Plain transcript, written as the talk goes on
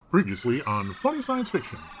Previously on Funny Science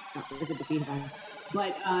Fiction. Look at the beanbag.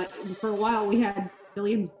 But for a while we had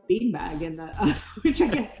Fillion's beanbag, and which I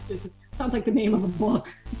guess sounds like the name of a book,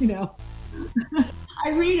 you know. I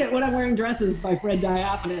read it when I'm wearing dresses by Fred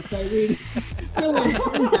Diaphanous. I read Fillion's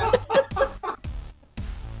beanbag.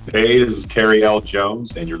 Hey, this is Carrie L.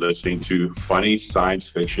 Jones, and you're listening to Funny Science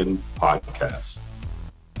Fiction Podcast.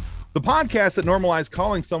 The podcast that normalized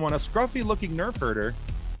calling someone a scruffy-looking nerf herder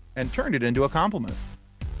and turned it into a compliment.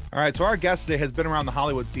 All right, so our guest today has been around the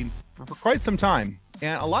Hollywood scene for quite some time,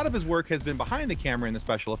 and a lot of his work has been behind the camera in the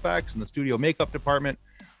special effects and the studio makeup department,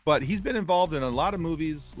 but he's been involved in a lot of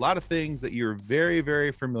movies, a lot of things that you're very,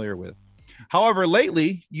 very familiar with. However,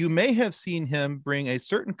 lately, you may have seen him bring a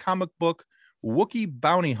certain comic book Wookiee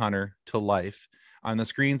bounty hunter to life on the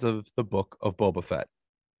screens of the Book of Boba Fett.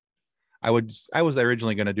 I was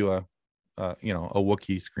originally going to do a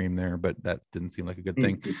Wookiee scream there, but that didn't seem like a good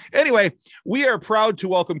thing. Anyway, we are proud to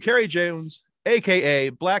welcome Carrie Jones, aka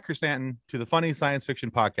Black Chrysanthemum, to the Funny Science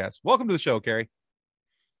Fiction Podcast. Welcome to the show, Carrie.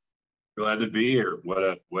 Glad to be here. What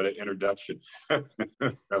an introduction. I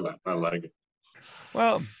like it.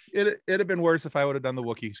 Well, it'd have been worse if I would have done the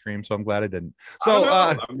Wookiee scream, so I'm glad I didn't. So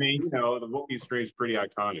I mean, the Wookiee scream is pretty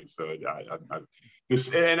iconic. So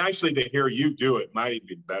and actually to hear you do it might even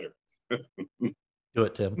be better. Do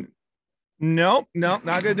it, Tim. No, not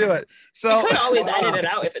gonna do it. So you could always edit it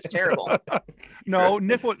out if it's terrible. No,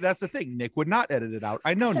 Nick would. That's the thing. Nick would not edit it out.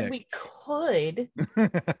 I know, Nick. We could.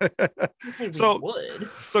 So,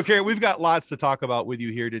 Carrie, we've got lots to talk about with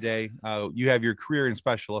you here today. You have your career in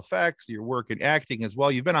special effects, your work in acting as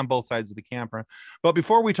well. You've been on both sides of the camera. But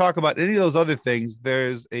before we talk about any of those other things,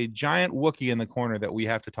 there's a giant Wookiee in the corner that we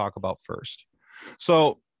have to talk about first.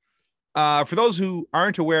 So, for those who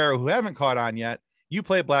aren't aware or who haven't caught on yet, you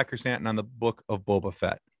play Black Chrysanthemum on the Book of Boba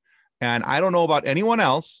Fett. And I don't know about anyone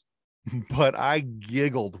else, but I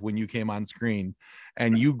giggled when you came on screen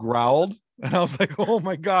and you growled. And I was like, oh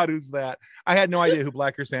my God, who's that? I had no idea who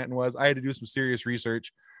Black Chrysanthemum was. I had to do some serious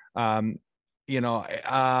research. But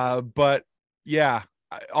yeah,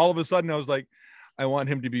 all of a sudden I was like, I want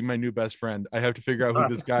him to be my new best friend. I have to figure out who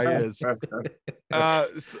this guy is.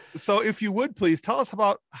 So if you would please tell us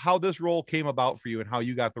about how this role came about for you and how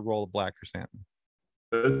you got the role of Black Chrysanthemum.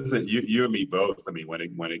 Listen, you and me both. I mean, when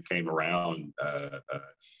it came around, I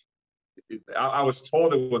was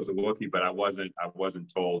told it was a Wookiee, but I wasn't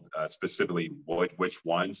told specifically which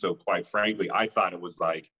one. So quite frankly, I thought it was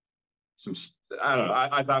like I don't know.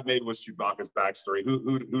 I thought maybe it was Chewbacca's backstory.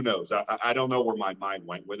 Who knows? I don't know where my mind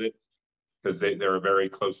went with it because they were very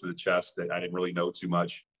close to the chest that I didn't really know too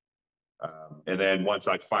much. And then once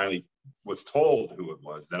I finally was told who it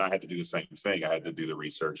was, then I had to do the same thing. I had to do the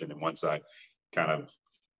research, and then once I kind of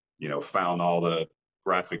found all the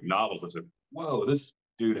graphic novels, I said, whoa, this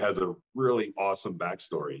dude has a really awesome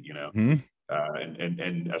backstory,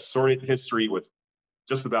 and a sordid history with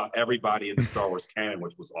just about everybody in the Star Wars canon,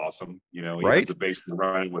 which was awesome. He has a base to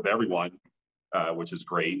run with everyone, which is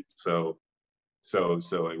great. So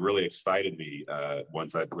it really excited me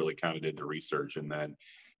once I really kind of did the research. And then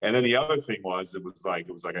the other thing was, it was like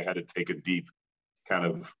I had to take a deep kind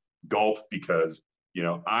of gulp because,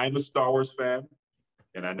 I'm a Star Wars fan.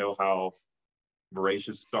 And I know how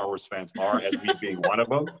voracious Star Wars fans are, as me being one of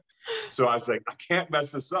them. So I was like, I can't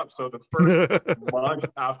mess this up. So the first month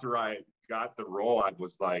after I got the role, I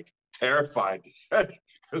was like terrified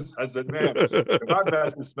because I said, man, if I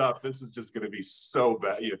mess this up, this is just going to be so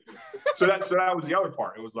bad. So that was the other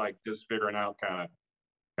part. It was like just figuring out kind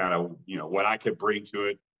of what I could bring to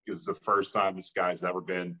it, because the first time this guy's ever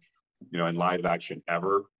been in live action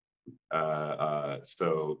ever.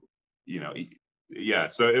 So it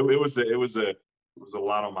was a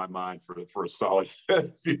lot on my mind for a solid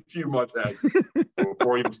few months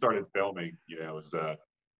before we even started filming. It was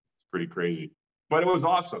pretty crazy, but it was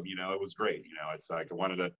awesome. It was great. It's like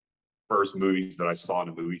one of the first movies that I saw in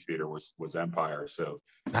a movie theater was Empire. So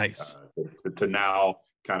nice to now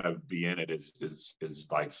kind of be in it is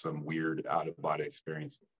like some weird out of body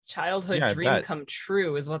experience. Childhood dream come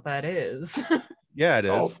true is what that is. Yeah, it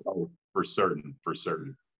is. Oh, for certain.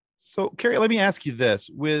 So, Carrie, let me ask you this: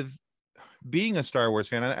 with being a Star Wars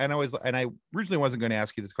fan, and I originally wasn't going to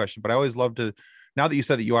ask you this question, but I always love to. Now that you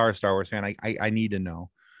said that you are a Star Wars fan, I need to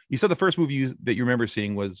know. You said the first movie that you remember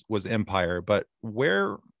seeing was Empire, but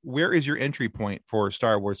where is your entry point for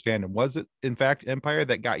Star Wars fandom? Was it in fact Empire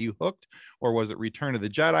that got you hooked, or was it Return of the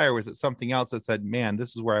Jedi, or was it something else that said, "Man,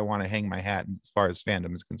 this is where I want to hang my hat as far as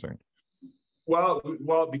fandom is concerned"? Well,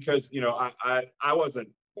 because I wasn't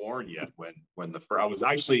born yet when I was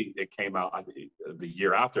actually, it came out I think the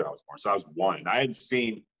year after I was born, so I was one, and I hadn't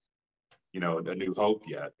seen A New Hope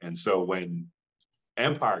yet. And so when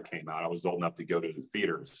Empire came out, I was old enough to go to the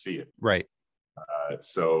theater to see it. Right.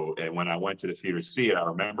 So, and when I went to the theater to see it, I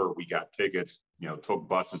remember we got tickets, took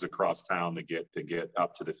buses across town to get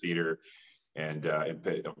up to the theater, and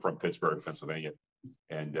from Pittsburgh, Pennsylvania,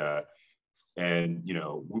 and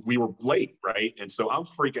we were late, right? And so I'm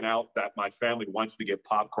freaking out that my family wants to get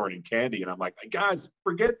popcorn and candy, and I'm like, guys,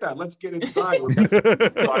 forget that, let's get inside. We're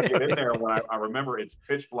so I get in there when I remember it's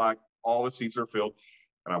pitch black, all the seats are filled,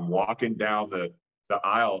 and I'm walking down the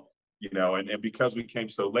aisle. And because we came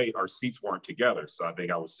so late, our seats weren't together. So I think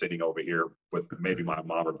I was sitting over here with maybe my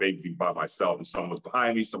mom or baby by myself, and someone was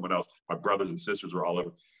behind me, someone else, my brothers and sisters were all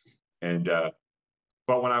over. And,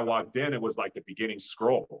 but when I walked in, it was like the beginning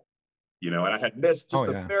scroll, and I had missed just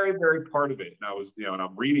a very, very part of it. And I was, and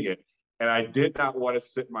I'm reading it, and I did not want to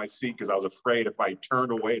sit in my seat because I was afraid if I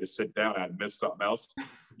turned away to sit down, I'd miss something else,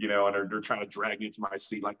 and they're trying to drag me into my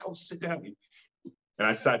seat, like, go sit down. And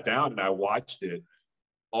I sat down and I watched it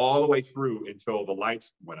all the way through until the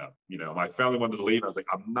lights went up. My family wanted to leave. I was like,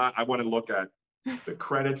 I want to look at the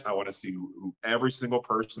credits. I want to see who every single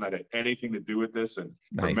person that had anything to do with this and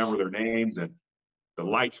remember their names. And the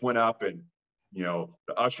lights went up, and, the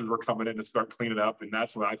ushers were coming in to start cleaning up. And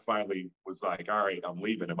that's when I finally was like, all right, I'm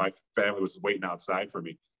leaving. And my family was waiting outside for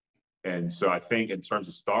me. And so I think in terms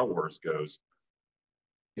of Star Wars goes,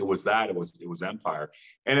 it was Empire.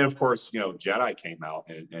 And then of course, Jedi came out,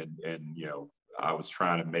 and I was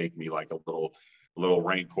trying to make me like a little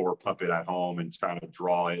Rancor puppet at home and trying to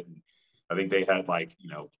draw it. And I think they had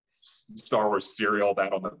Star Wars cereal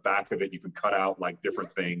that on the back of it, you can cut out like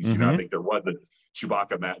different things. Mm-hmm. I think there was a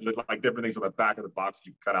Chewbacca mask, like different things on the back of the box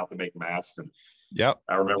you cut out to make masks. And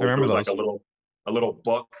I remember there was those. Like a little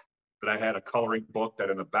book that I had, a coloring book that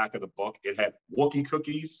in the back of the book, it had Wookiee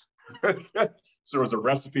cookies. So there was a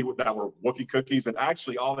recipe that were Wookiee cookies, and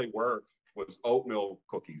actually all they were was oatmeal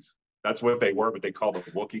cookies. That's what they were, but they called them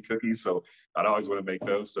Wookiee cookies. So I'd always want to make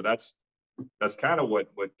those. So that's kind of what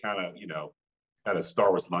kind of, had a Star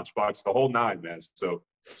Wars lunchbox, the whole nine, man. So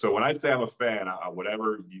when I say I'm a fan,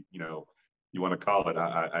 whatever, you want to call it,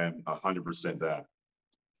 I am 100% that.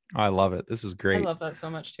 I love it. This is great. I love that so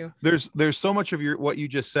much too. There's so much of what you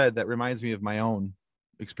just said that reminds me of my own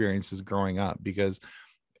experiences growing up, because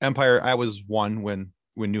Empire, I was one when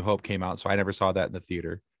New Hope came out. So I never saw that in the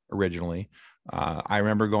theater originally. I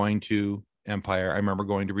remember going to Empire. I remember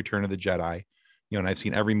going to Return of the Jedi, and I've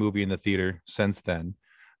seen every movie in the theater since then,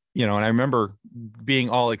 and I remember being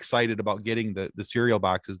all excited about getting the cereal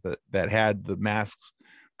boxes that had the masks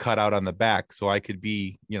cut out on the back. So I could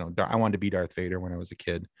be, I wanted to be Darth Vader when I was a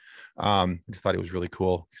kid. I just thought it was really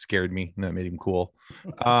cool. He scared me, and that made him cool.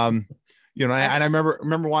 And I remember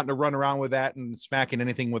wanting to run around with that and smacking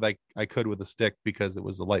anything I could with a stick because it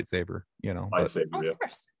was a lightsaber, Lightsaber, Of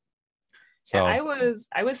course. So yeah,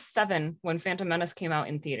 I was 7 when Phantom Menace came out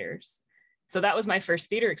in theaters. So that was my first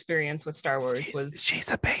theater experience with Star Wars.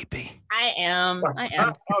 She's a baby. I am.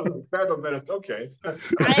 Phantom Menace, okay.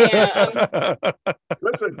 I am.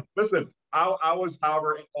 Listen. I was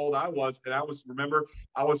however old I was, and I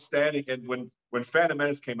was standing, and when Phantom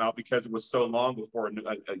Menace came out, because it was so long before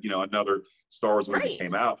another Star Wars movie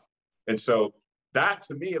came out, and so that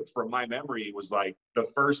to me, from my memory, was like the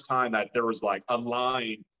first time that there was like a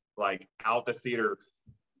line like out the theater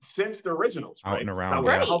since the originals, out right? and around,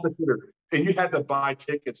 out the theater. And you had to buy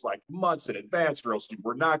tickets like months in advance, or else you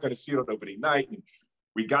were not going to see it on opening night. And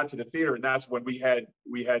we got to the theater, and that's when we had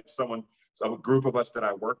a group of us that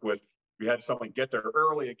I worked with. We had someone get there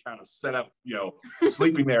early and kind of set up,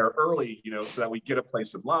 sleeping there early, so that we get a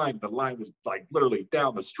place in line. The line was like literally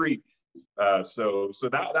down the street. So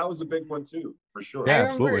that was a big one too, for sure. Yeah,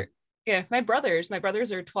 absolutely. Yeah, my brothers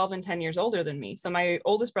are 12 and 10 years older than me. So my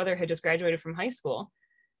oldest brother had just graduated from high school,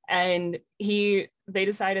 and they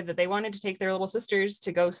decided that they wanted to take their little sisters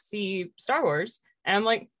to go see Star Wars. And I'm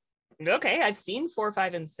like, okay, I've seen 4,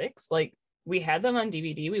 5, and 6. Like, we had them on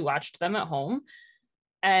DVD. We watched them at home.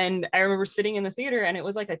 And I remember sitting in the theater, and it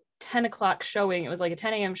was like a 10 o'clock showing. It was like a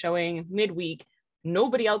 10 a.m. showing midweek.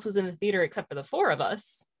 Nobody else was in the theater except for the 4 of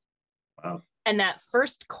us. Wow. And that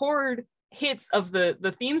first chord hits of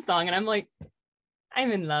the theme song, and I'm like,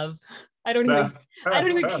 I'm in love. I don't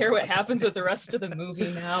even care what happens with the rest of the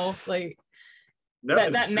movie now. Like,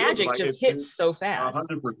 no, that magic like, just hits so fast.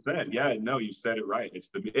 100%. Yeah, no, you said it right.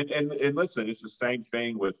 It's and listen, it's the same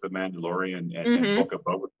thing with The Mandalorian and Book of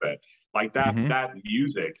Boba Fett. Like that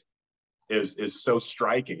music is so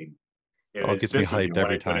striking. It gets me hyped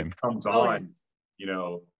every time. When it comes on,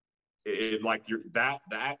 it like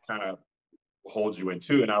that kind of holds you in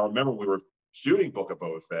too. And I remember we were shooting Book of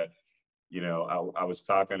Boba Fett. I was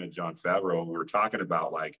talking to Jon Favreau, and we were talking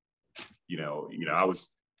about like, I was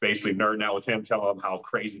basically nerding out with him, telling him how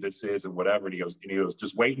crazy this is and whatever. And he goes,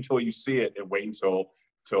 just wait until you see it and wait until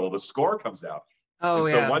the score comes out. Oh,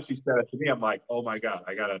 and so yeah. once he said it to me, I'm like, oh my God,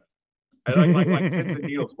 I like pins and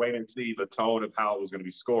needles waiting to see the tone of how it was going to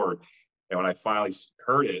be scored. And when I finally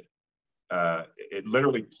heard it, it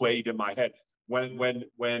literally played in my head. When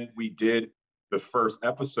we did the first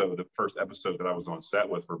episode that I was on set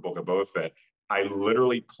with for Book of Boba Fett, I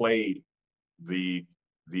literally played the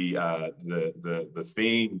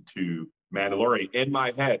theme to Mandalorian in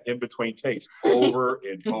my head in between takes over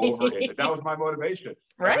and over. And that was my motivation.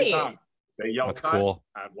 Every Right. time they yelled, That's cut, cool.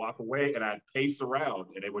 I'd walk away and I'd pace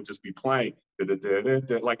around and it would just be playing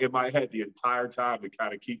like in my head the entire time to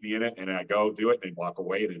kind of keep me in it. And I go do it and walk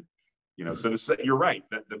away. And, so you're right.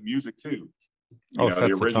 That the music too. Sets the the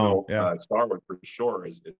tone. original Yeah. Star Wars for sure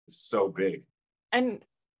is so big. And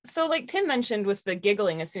so, like Tim mentioned, with the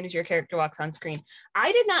giggling as soon as your character walks on screen,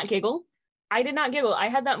 I did not giggle. I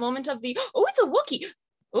had that moment of oh, it's a Wookiee.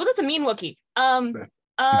 Oh, that's a mean Wookiee. I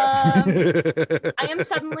am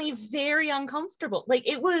suddenly very uncomfortable. Like,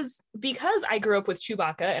 it was because I grew up with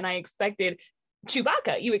Chewbacca and I expected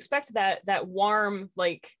Chewbacca. You expect that warm,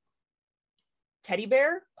 like, teddy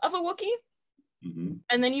bear of a Wookiee. Mm-hmm.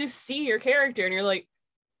 And then you see your character and you're like,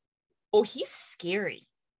 oh, he's scary.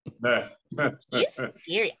 He's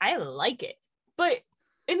scary. I like it. But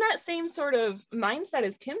in that same sort of mindset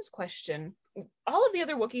as Tim's question, all of the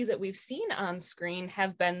other Wookiees that we've seen on screen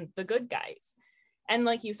have been the good guys. And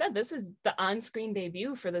like you said, this is the on-screen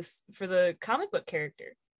debut for the comic book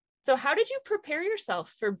character. So how did you prepare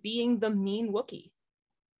yourself for being the mean Wookiee?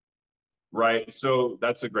 Right. So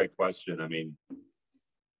that's a great question. I mean,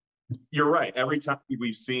 you're right. Every time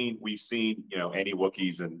we've seen, any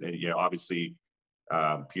Wookiees and obviously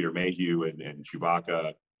Peter Mayhew and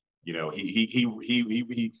Chewbacca, he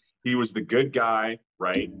was the good guy,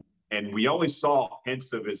 right? And we only saw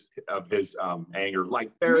hints of his anger, like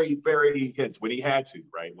very, very hints when he had to,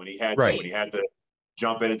 right? When he had to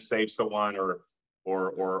jump in and save someone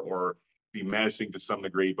or be menacing to some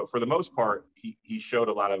degree. But for the most part, he showed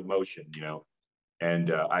a lot of emotion, And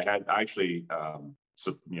I had actually,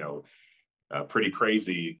 pretty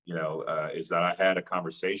crazy, is that I had a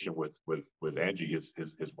conversation with Angie, his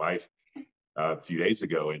wife, a few days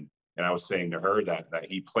ago, and I was saying to her that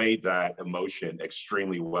he played that emotion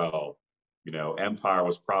extremely well. Empire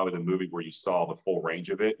was probably the movie where you saw the full range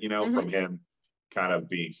of it, from him kind of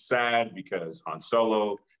being sad because Han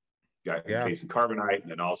Solo got encased in carbonite, and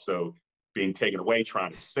then also being taken away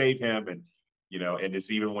trying to save him, and and it's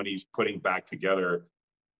even when he's putting back together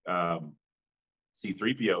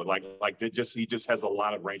C-3PO, he just has a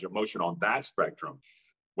lot of range of motion on that spectrum,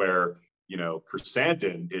 where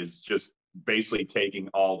Chrysanthemum is just basically taking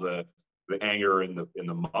all the anger and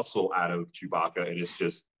the muscle out of Chewbacca, and it's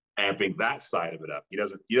just amping that side of it up. He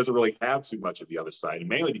doesn't really have too much of the other side, and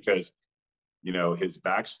mainly because his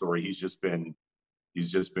backstory, he's just been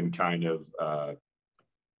kind of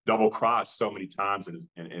double crossed so many times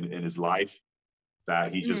in his life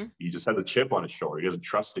that he just has a chip on his shoulder. He doesn't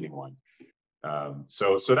trust anyone.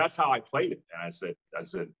 So that's how I played it. And I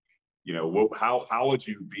said, how would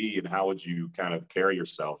you be and how would you kind of carry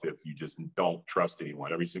yourself if you just don't trust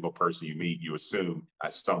anyone? Every single person you meet, you assume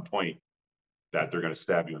at some point that they're going to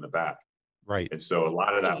stab you in the back. Right. And so a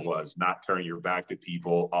lot of that was not turning your back to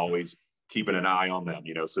people, always keeping an eye on them,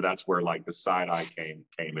 so that's where like the side eye came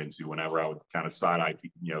into whenever I would kind of side eye,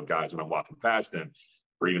 guys when I'm walking past them,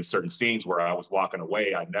 or even certain scenes where I was walking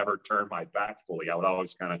away, I never turned my back fully. I would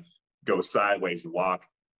always kind of go sideways and walk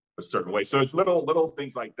a certain way. So it's little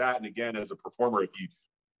things like that. And again, as a performer, if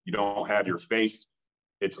you don't have your face,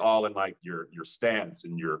 it's all in like your stance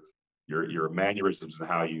and your mannerisms and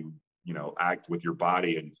how you act with your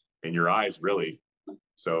body and your eyes, really.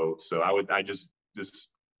 So I just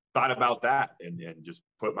thought about that and just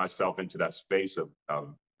put myself into that space of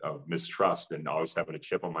mistrust and always having a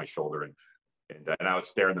chip on my shoulder, and I would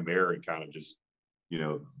stare in the mirror and kind of just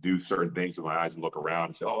do certain things with my eyes and look around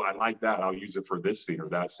and say, oh, I like that, I'll use it for this scene or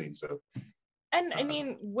that scene. So and I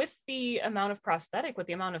mean, with the amount of prosthetic, with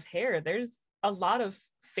the amount of hair, there's a lot of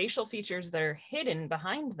facial features that are hidden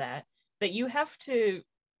behind that you have to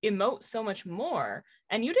emote so much more,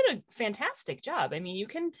 and you did a fantastic job. I mean, you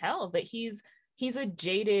can tell that he's a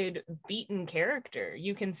jaded, beaten character.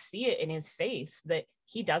 You can see it in his face that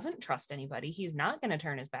he doesn't trust anybody. He's not going to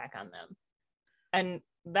turn his back on them. And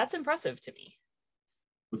that's impressive to me.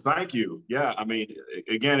 Thank you. Yeah. I mean,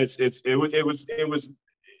 again, it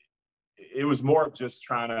was more of just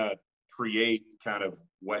trying to create kind of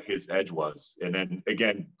what his edge was. And then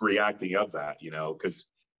again, reacting of that, because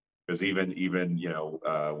even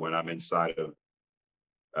when I'm inside of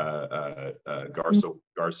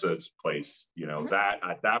Garza's place, Mhm. that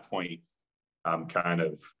at that point I'm kind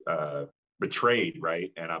of betrayed,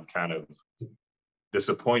 right? And I'm kind of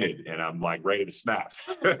disappointed and I'm like ready to snap.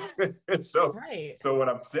 so Right. so when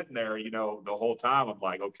I'm sitting there, the whole time I'm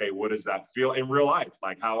like, okay, what does that feel in real life?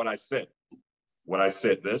 Like, how would I sit? Would I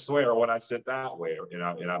sit this way or would I sit that way? And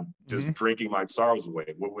I'm just drinking my sorrows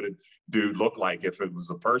away. What would a dude look like if it was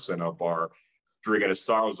a person in a bar drinking his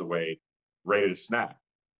sorrows away, ready to snap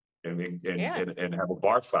Yeah. and have a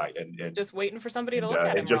bar fight and Just waiting for somebody to look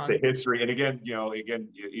at him and just wrong. the history. And again,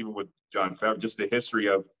 even with Jon Favreau, just the history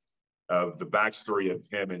of the backstory of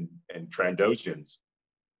him and Trandoshans,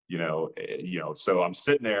 so I'm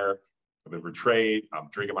sitting there, I've been betrayed, I'm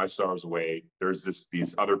drinking my sorrows away. There's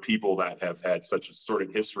these other people that have had such a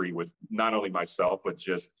sordid history with not only myself, but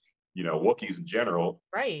just, Wookiees in general.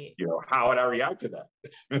 Right. How would I react to that?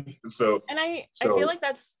 so And I feel like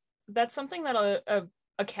that's something that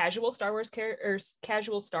a casual Star Wars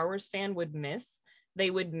casual Star Wars fan would miss.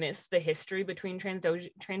 They would miss the history between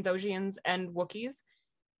Trandoshians and Wookiees.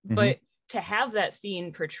 But to have that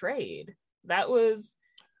scene portrayed, that was,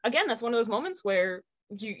 again, that's one of those moments where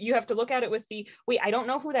you have to look at it with wait, I don't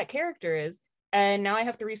know who that character is, and now I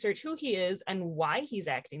have to research who he is and why he's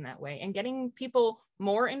acting that way. And getting people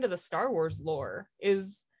more into the Star Wars lore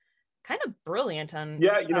is kind of brilliant. And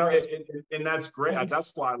that's great.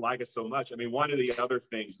 That's why I like it so much. I mean, one of the other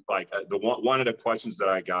things, like one of the questions that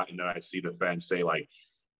I got, and then I see the fans say, like,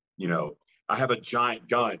 I have a giant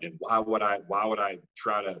gun, and why would I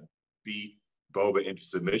try to beat Boba into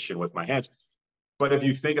submission with my hands? But if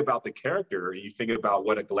you think about the character, you think about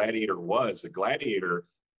what a gladiator was. A gladiator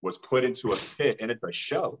was put into a pit, and it's a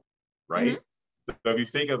show, right? So if you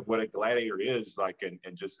think of what a gladiator is, like, and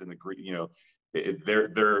just in the Greek,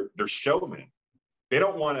 they're showmen. They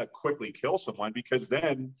don't want to quickly kill someone because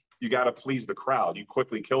then you got to please the crowd. You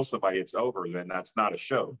quickly kill somebody, it's over. Then that's not a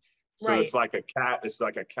show. So right. It's like a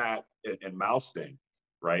cat and mouse thing,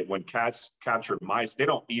 right? When cats capture mice, they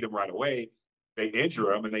don't eat them right away. They injure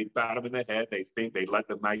them and they bat them in the head. They let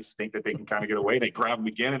the mice think that they can kind of get away. They grab them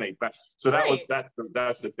again and they bat. So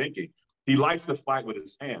that's the thinking. He likes to fight with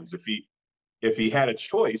his hands. If he had a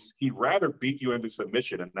choice, he'd rather beat you into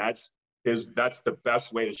submission, and that's the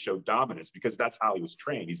best way to show dominance, because that's how he was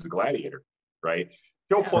trained. He's a gladiator, right?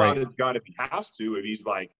 He'll pull out his gun if he has to, if he's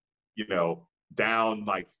like, down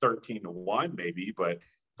like 13-1 maybe, but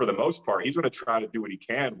for the most part, he's going to try to do what he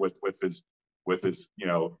can with his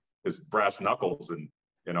his brass knuckles and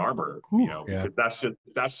armor. Because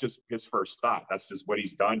that's just his first thought. That's just what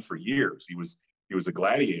he's done for years. He was a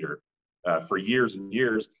gladiator for years and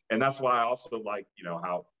years, and that's why I also like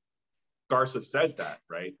how Garza says that,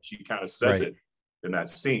 right? She kind of says it in that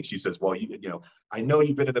scene. She says, well, I know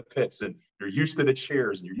you've been in the pits and you're used to the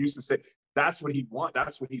chairs and you're used to say. That's what he wants.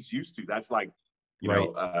 That's what he's used to. That's like,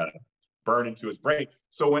 burn into his brain.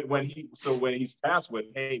 So when he's tasked with,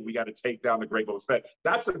 hey, we got to take down the Great Boba Fett.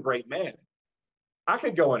 That's a great man. I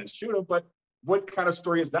could go in and shoot him, but what kind of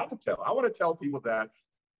story is that to tell? I want to tell people that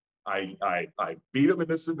I beat him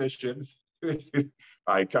into submission.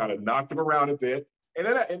 I kind of knocked him around a bit, and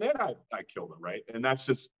then I killed him, right? And that's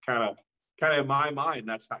just kind of in my mind.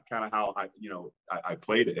 That's kind of how I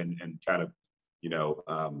played it and kind of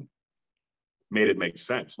made it make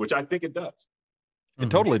sense, which I think it does. It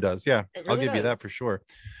totally does. Yeah, really I'll give you does. that for sure.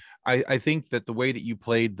 I think that the way that you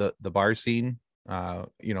played the bar scene,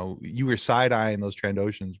 you were side-eyeing those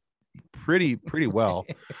Trandoshans pretty well.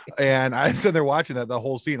 And I sat there watching the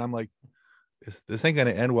whole scene. I'm like, this ain't going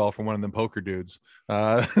to end well for one of them poker dudes.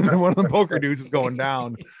 One of them poker dudes is going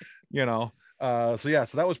down, so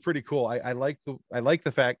that was pretty cool. I like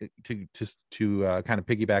the fact to kind of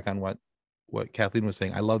piggyback on what Kathleen was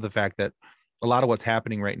saying. I love the fact that a lot of what's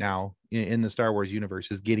happening right now in the Star Wars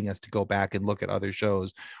universe is getting us to go back and look at other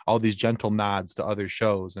shows, all these gentle nods to other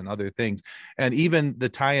shows and other things. And even the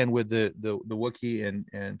tie-in with the Wookiee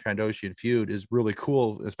and Trandoshan feud is really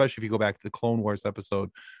cool, especially if you go back to the Clone Wars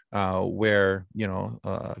episode where,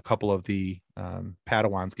 a couple of the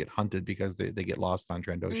Padawans get hunted because they get lost on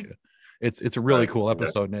Trandoshan. It's a really cool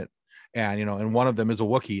episode in it. And one of them is a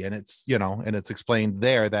Wookiee, and it's explained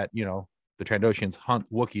there that, the Trandoshans hunt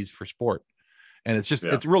Wookiees for sport. And it's just,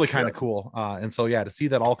 it's really kind of cool. And so, to see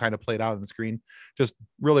that all kind of played out on the screen, just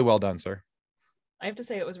really well done, sir. I have to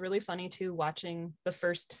say, it was really funny too, watching the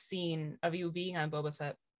first scene of you being on Boba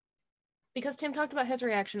Fett, because Tim talked about his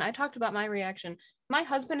reaction. I talked about my reaction. My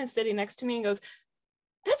husband is sitting next to me and goes,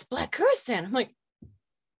 "That's Black Kirsten." I'm like,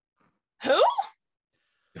 "Who?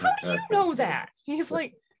 How do you know that?" He's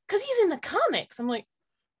like, "Because he's in the comics." I'm like,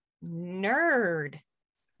 "Nerd.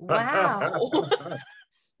 Wow."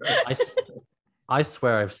 I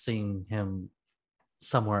swear I've seen him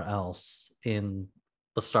somewhere else in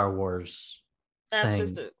the Star Wars That's thing.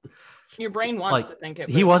 just your brain wants Like, to think it.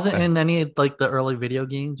 he but- wasn't in any like the early video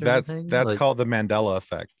games or anything. That's Like, called the Mandela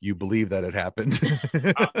effect. You believe that it happened.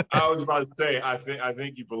 I was about to say, I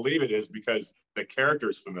think you believe it is because the character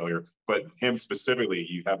is familiar, but him specifically,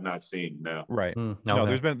 you have not seen. No. Right. no, No,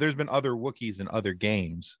 there's been other Wookiees in other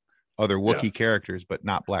games, other Wookiee characters, but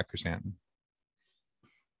not Black Chrysanthemum.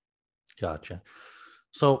 Gotcha.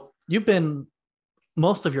 So you've been,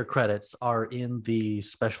 most of your credits are in the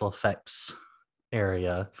special effects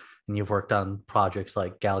area, and you've worked on projects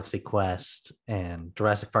like Galaxy Quest and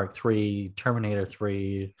Jurassic Park 3, Terminator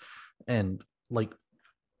 3, and like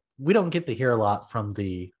we don't get to hear a lot from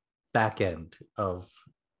the back end of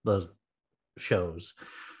the shows.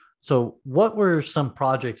 So what were some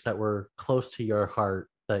projects that were close to your heart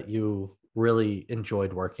that you really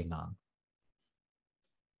enjoyed working on?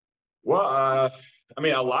 Well, I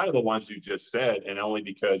mean, a lot of the ones you just said, and only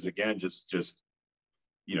because, again, just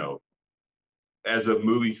you know, as a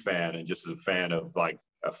movie fan and just as a fan of like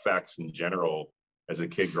effects in general, as a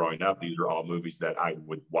kid growing up, these are all movies that I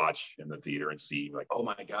would watch in the theater and see like, oh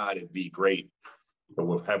my God, it'd be great. But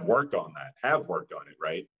we'll have worked on it,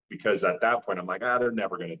 right? Because at that point, I'm like, they're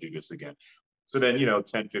never going to do this again. So then,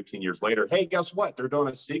 10, 15 years later, hey, guess what? They're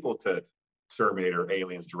doing a sequel to Terminator,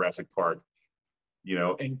 Aliens, Jurassic Park,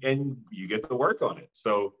 and you get to work on it.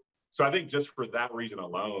 So I think just for that reason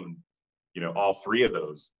alone, all three of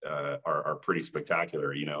those are pretty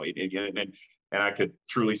spectacular, and I could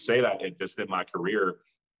truly say that just in my career,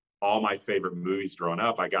 all my favorite movies growing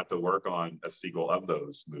up, I got to work on a sequel of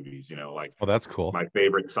those movies, like, Oh, that's cool. my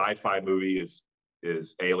favorite sci-fi movie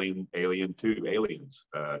is Alien 2, Aliens,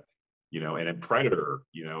 and then Predator,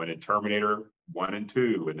 and then Terminator 1 and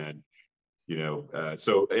 2, and then,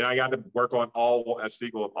 and I got to work on a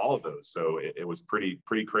sequel of all of those. So it was pretty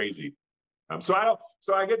crazy. So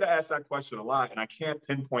I get to ask that question a lot, and I can't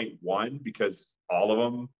pinpoint one because all of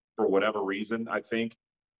them, for whatever reason, I think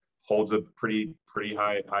holds a pretty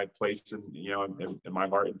high place in my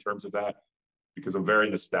heart in terms of that, because I'm very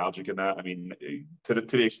nostalgic in that. I mean, to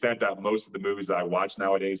the extent that most of the movies that I watch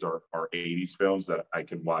nowadays are 80s films that I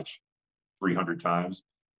can watch 300 times.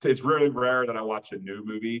 It's really rare that I watch a new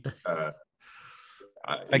movie.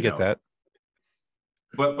 I get that.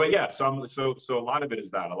 But yeah, so a lot of it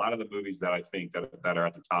is that. A lot of the movies that I think that are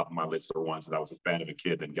at the top of my list are ones that I was a fan of a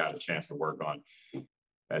kid and got a chance to work on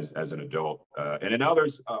as an adult. And then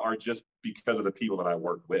others are just because of the people that I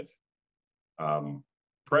worked with.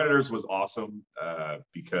 Predators was awesome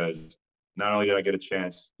because not only did I get a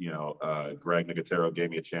chance, Greg Nicotero gave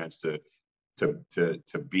me a chance to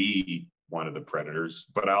be one of the Predators,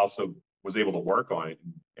 but I also was able to work on it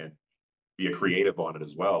and be a creative on it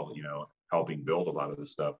as well, helping build a lot of the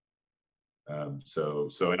stuff. And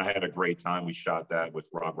I had a great time. We shot that with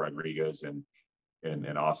Rob Rodriguez and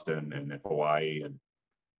Austin and Hawaii and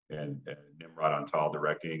Nimrod Antal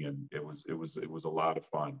directing, and it was a lot of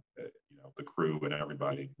fun. The crew and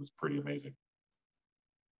everybody was pretty amazing.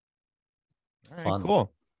 All right, Fun.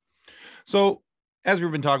 cool. So as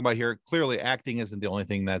we've been talking about here, clearly acting isn't the only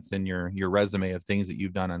thing that's in your resume of things that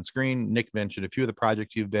you've done on screen. Nick mentioned a few of the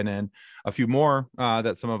projects you've been in, a few more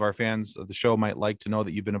that some of our fans of the show might like to know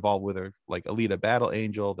that you've been involved with, like Alita Battle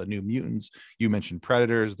Angel, The New Mutants. You mentioned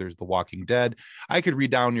Predators. There's The Walking Dead. I could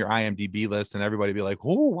read down your IMDb list and everybody be like,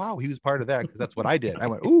 oh, wow, he was part of that, because that's what I did. I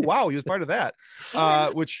went, oh, wow, he was part of that,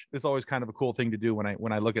 which is always kind of a cool thing to do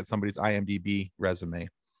when I look at somebody's IMDb resume.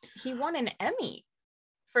 He won an Emmy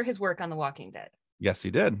for his work on The Walking Dead. Yes,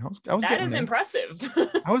 he did. I was That getting is there. impressive.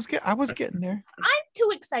 I was getting there. I'm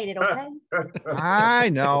too excited, okay? I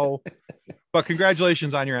know, but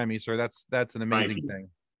congratulations on your Emmy, sir. That's an amazing you. thing.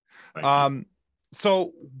 Thank you.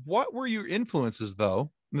 So what were your influences,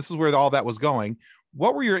 though? And this is where all that was going.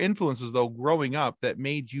 What were your influences, though, growing up that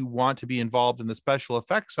made you want to be involved in the special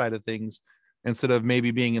effects side of things instead of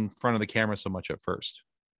maybe being in front of the camera so much at first?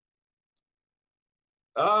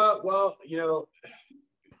 Well,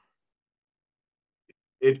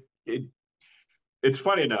 it's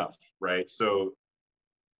funny enough, right? So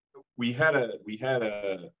I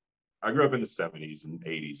grew up in the 70s and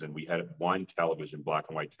 80s, and we had one television, black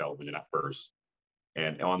and white television at first.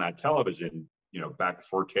 And on that television, back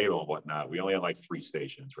before cable and whatnot, we only had like 3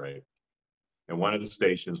 stations, right? And one of the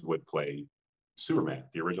stations would play Superman,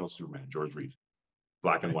 the original Superman, George Reeves,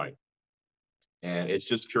 black and white. And it's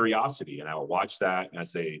just curiosity. And I would watch that and I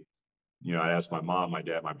say, I'd ask my mom, my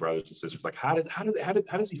dad, my brothers and sisters, like, how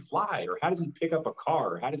does he fly? Or how does he pick up a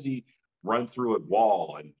car? Or how does he run through a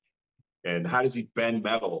wall? And how does he bend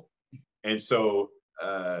metal? And so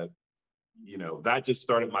you know, that just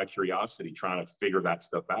started my curiosity trying to figure that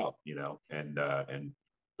stuff out, you know, and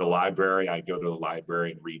the library, I go to the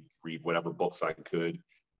library and read whatever books I could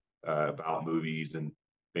about movies and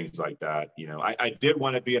things like that. You know, I did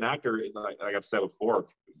want to be an actor, like I've said before,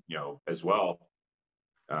 you know, as well.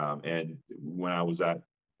 And when I was at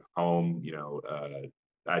home, you know,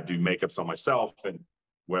 I'd do makeups on myself and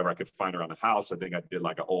wherever I could find around the house. I think I did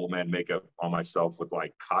like an old man makeup on myself with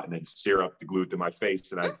like cotton and syrup to glue it to my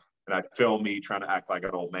face. And I filmed me trying to act like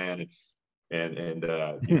an old man and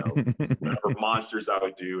you know, whatever monsters I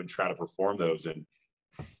would do and try to perform those and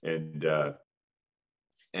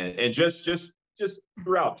just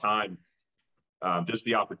throughout time, just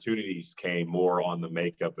the opportunities came more on the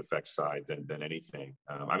makeup effects side than anything.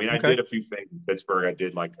 I mean, I did a few things in Pittsburgh. I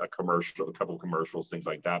did like a couple of commercials, things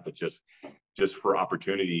like that, but just for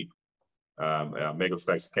opportunity, makeup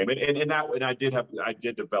effects came in, and I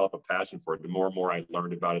did develop a passion for it. The more and more I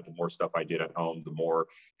learned about it, the more stuff I did at home, the more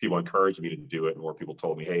people encouraged me to do it, the more people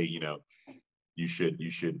told me, hey, you know, you should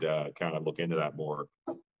kind of look into that more.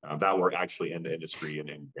 That were actually in the industry and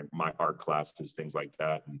in my art classes, things like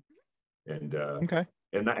that. And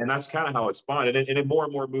that's kind of how it spawned. And then more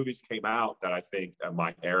and more movies came out that I think in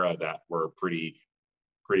my era that were pretty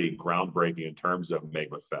groundbreaking in terms of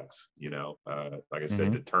makeup effects. You know, like I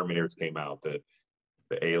said, the Terminators came out, the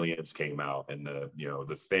Aliens came out, and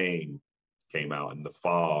the Thing came out, and The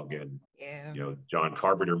Fog, and you know, John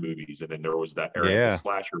Carpenter movies. And then there was that era of the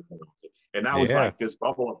slasher films. And that was like this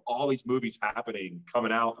bubble of all these movies happening,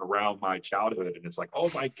 coming out around my childhood. And it's like, oh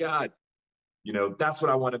my God, you know, that's what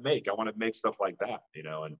I want to make. I want to make stuff like that, you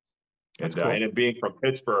know, and cool. And then being from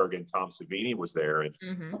Pittsburgh, and Tom Savini was there, and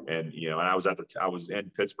you know, and I was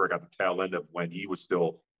in Pittsburgh at the tail end of when he was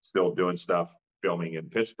still doing stuff, filming in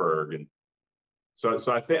Pittsburgh, and so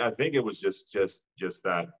I think it was just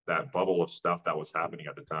that bubble of stuff that was happening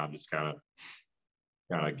at the time, just kind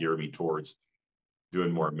of geared me towards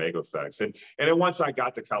doing more makeup effects, and then once I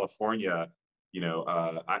got to California, you know,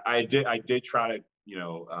 I did try to, you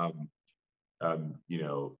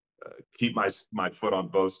know, keep my foot on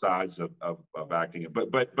both sides of acting,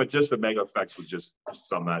 but just the makeup effects was just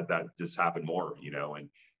something that just happened more, you know, and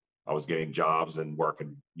I was getting jobs and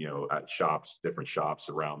working, you know, at different shops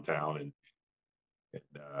around town, and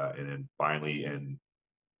then finally in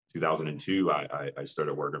 2002, I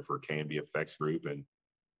started working for K&B Effects Group, and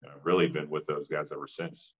I've really been with those guys ever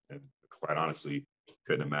since, and quite honestly,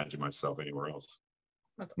 couldn't imagine myself anywhere else.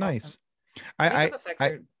 That's nice. Awesome. Makeup effects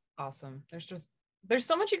are awesome. There's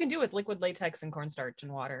so much you can do with liquid latex and cornstarch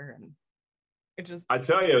and water, and it just. I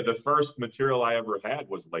tell you, the first material I ever had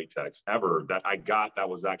was latex ever that I got that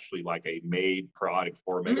was actually like a made product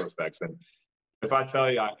for makeup effects, and if I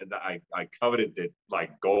tell you, I coveted it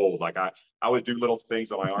like gold. Like I would do little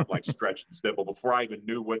things on my arm like stretch and stipple before I even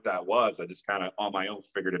knew what that was. I just kind of on my own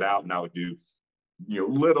figured it out, and I would do, you know,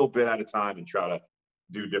 little bit at a time and try to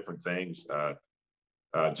do different things.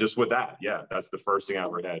 Just with that, yeah, that's the first thing I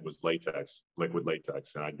ever had was latex, liquid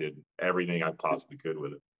latex, and I did everything I possibly could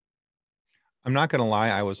with it. I'm not gonna lie,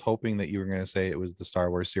 I was hoping that you were gonna say it was the Star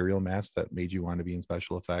Wars cereal mask that made you want to be in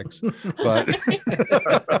special effects, but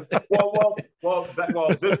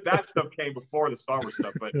that stuff came before the Star Wars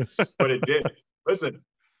stuff, but it did. Listen,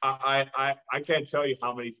 I can't tell you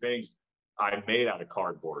how many things I made out of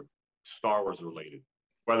cardboard, Star Wars related.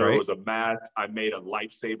 Whether it was a mask, I made a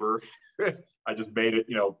lightsaber. I just made it,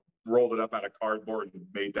 you know, rolled it up out of cardboard and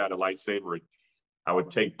made that a lightsaber. And I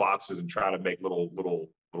would take boxes and try to make little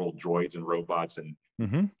droids and robots and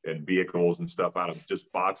vehicles and stuff out of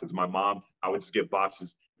just boxes. My mom, I would just get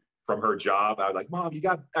boxes from her job. I was like, Mom, you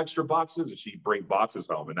got extra boxes? And she'd bring boxes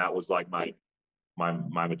home. And that was like my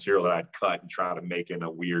material that I'd cut and try to make into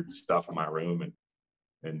weird stuff in my room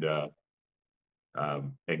and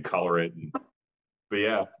color it. But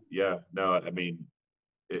yeah, no, I mean,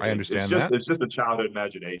 I understand it's just a childhood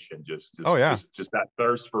imagination. Just that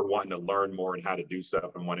thirst for wanting to learn more and how to do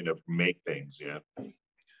stuff and wanting to make things. Yeah.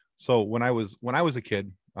 So when I was a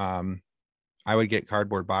kid, I would get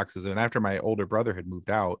cardboard boxes, and after my older brother had moved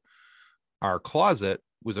out, our closet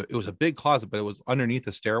was a big closet, but it was underneath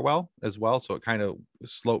a stairwell as well, so it kind of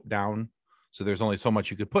sloped down. So there's only so much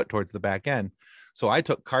you could put towards the back end. So I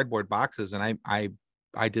took cardboard boxes and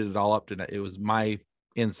I did it all up to it was my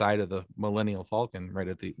inside of the Millennium Falcon right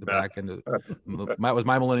at the back end of that was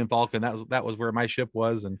my Millennium Falcon. That was where my ship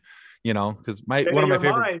was, and you know, because one of my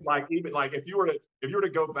favorite mind, like even like if you were to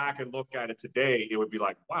go back and look at it today, it would be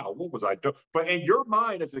like, wow, what was I doing? But in your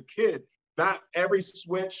mind as a kid, that every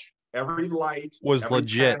switch, every light was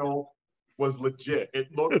legit. Was legit.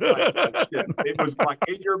 It looked like legit. It was like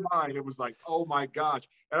in your mind, it was like, oh my gosh.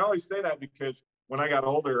 And I always say that because when I got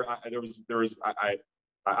older, I don't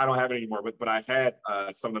have it anymore, but I had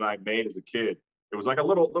some that I made as a kid. It was like a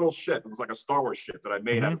little ship. It was like a Star Wars ship that I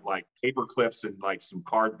made out of like paper clips and like some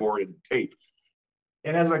cardboard and tape.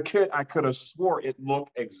 And as a kid, I could have swore it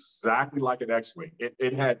looked exactly like an X-wing.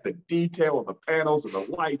 It had the detail of the panels and the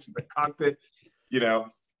lights and the cockpit, you know.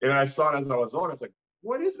 And I saw it as I was on. I was like,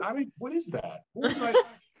 what is that? What was I,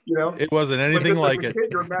 you know? It wasn't anything like it.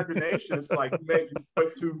 Kid, your imagination is like, you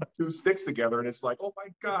put two sticks together and it's like, oh my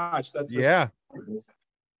gosh, that's yeah.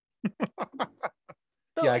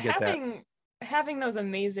 So Yeah, I get that. Having those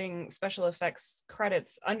amazing special effects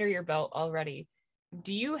credits under your belt already,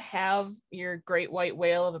 do you have your great white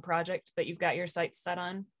whale of a project that you've got your sights set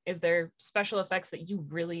on? Is there special effects that you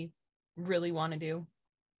really, really want to do?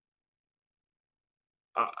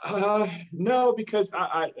 No, because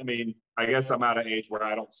I mean, I guess I'm at an age where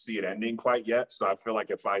I don't see it ending quite yet. So I feel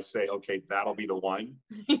like if I say, okay, that'll be the one,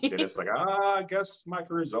 then it's like, I guess my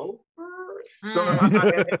career's over. So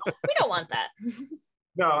we don't want that.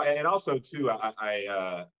 No, and also too,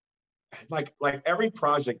 I like every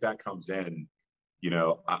project that comes in, you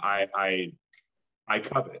know, I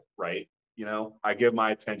covet, right? You know, I give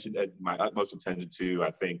my attention, my utmost attention to.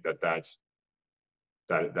 I think that's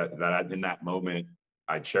that in that moment,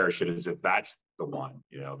 I cherish it as if that's the one,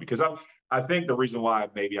 you know, because I think the reason why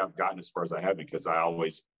maybe I've gotten as far as I have, because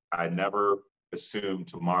I never assume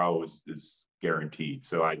tomorrow is guaranteed.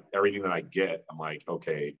 So everything that I get, I'm like,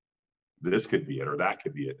 okay, this could be it or that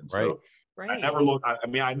could be it. And so I never look, I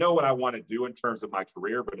mean, I know what I want to do in terms of my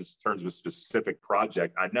career, but in terms of a specific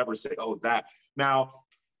project, I never say, oh, that. Now,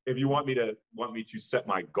 if you want me to set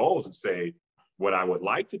my goals and say what I would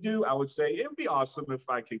like to do, I would say it would be awesome if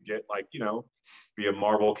I could get, like, you know, be a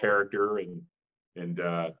Marvel character and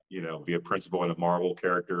you know, be a principal in a Marvel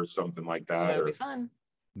character or something like that. That would be fun.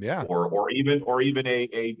 Yeah. Or even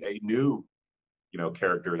a new, you know,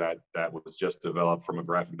 character that was just developed from a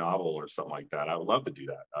graphic novel or something like that. I would love to do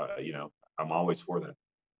that. You know, I'm always for that.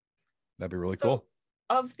 That'd be really cool.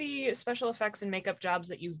 Of the special effects and makeup jobs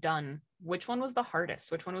that you've done, which one was the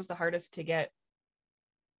hardest? Which one was the hardest to get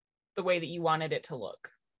the way that you wanted it to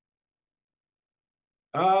look?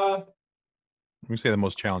 We say the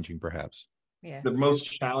most challenging, perhaps. Yeah. The most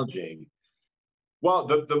challenging. Well,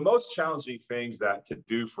 the most challenging things that to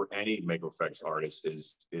do for any makeup effects artist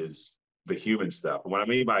is the human stuff. And what I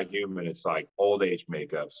mean by human, it's like old age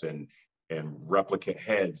makeups and replicate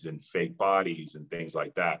heads and fake bodies and things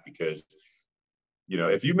like that. Because, you know,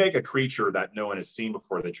 if you make a creature that no one has seen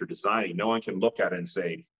before that you're designing, no one can look at it and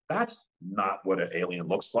say, that's not what an alien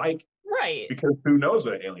looks like. Right. Because who knows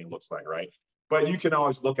what an alien looks like, right? But you can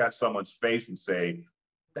always look at someone's face and say,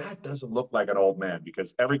 that doesn't look like an old man,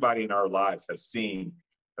 because everybody in our lives has seen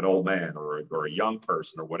an old man or a young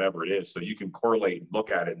person or whatever it is. So you can correlate and look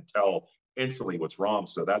at it and tell instantly what's wrong.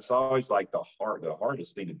 So that's always like the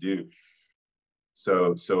hardest thing to do.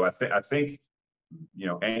 So I think, you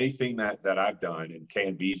know, anything that I've done and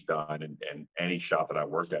K&B's done and any shop that I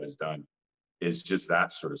worked at has done is just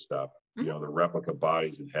that sort of stuff. You know, the replica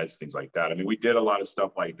bodies and heads, things like that. I mean, we did a lot of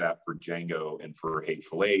stuff like that for Django and for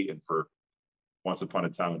Hateful Eight and for Once Upon a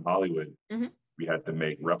Time in Hollywood. We had to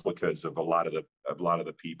make replicas of a lot of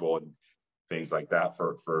the people and things like that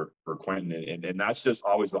for Quentin, and that's just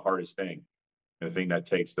always the hardest thing, the thing that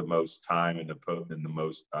takes the most time and the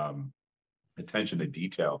most attention to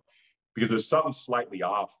detail, because there's something slightly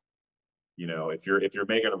off. You know, if you're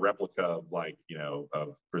making a replica of, like, you know,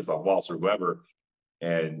 of Christoph Waltz or whoever,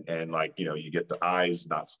 and like, you know, you get the eyes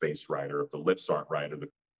not spaced right, or if the lips aren't right, or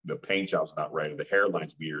the paint job's not right, or the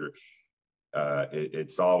hairline's weird,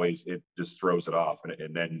 it just throws it off.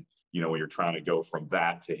 And then, you know, when you're trying to go from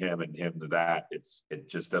that to him and him to that, it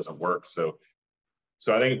just doesn't work. So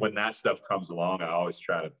I think when that stuff comes along, I always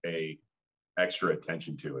try to pay extra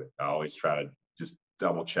attention to it. I always try to just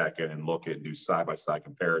double check it and look at, do side-by-side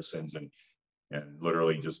comparisons and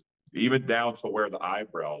literally just even down to where the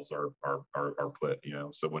eyebrows are put, you know.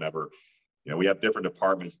 So whenever, you know, we have different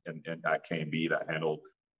departments and at K&B that handle,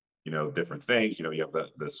 you know, different things. You know, you have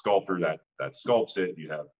the sculptor that sculpts it, you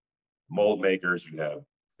have mold makers, you have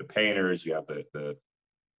the painters, you have the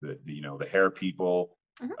you know, the hair people,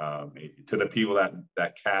 to the people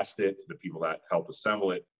that cast it, to the people that help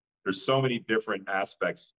assemble it. There's so many different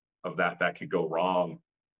aspects of that could go wrong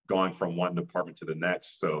going from one department to the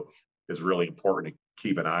next. So it's really important to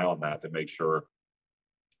keep an eye on that, to make sure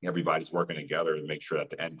everybody's working together to make sure that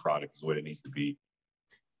the end product is what it needs to be.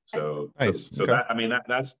 So nice. So okay. that, I mean,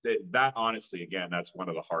 that's honestly, again, that's one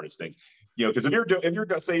of the hardest things, you know, because if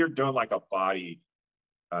you're say you're doing like a body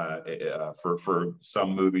for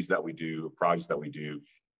some movies that we do, projects that we do,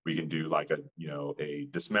 we can do like a, you know, a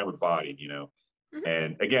dismembered body, you know, Mhm.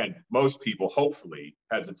 And again, most people hopefully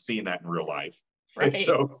hasn't seen that in real life. And Right.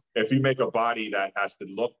 so if you make a body that has to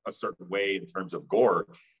look a certain way in terms of gore,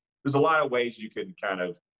 there's a lot of ways you can kind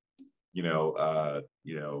of,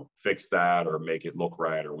 fix that or make it look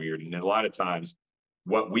right or weird. And then a lot of times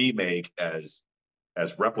what we make as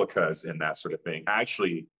replicas and that sort of thing,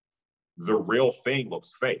 actually the real thing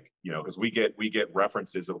looks fake, because we get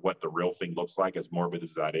references of what the real thing looks like, as morbid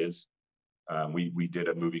as that is. We did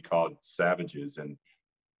a movie called Savages,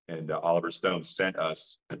 and Oliver Stone sent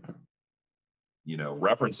us,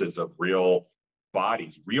 references of real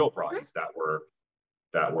bodies that were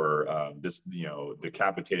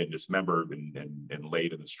decapitated, dismembered, and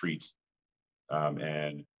laid in the streets,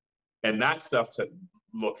 and that stuff to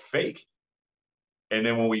look fake. And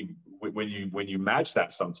then when you match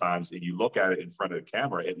that sometimes and you look at it in front of the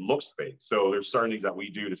camera, it looks fake. So there's certain things that we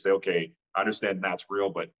do to say, okay, I understand that's real,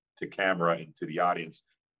 but to camera and to the audience,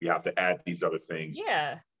 we have to add these other things.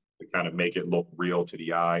 Yeah. To kind of make it look real to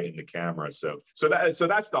the eye and the camera. So that's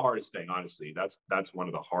the hardest thing, honestly. That's one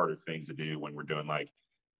of the harder things to do when we're doing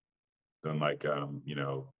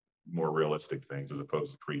more realistic things as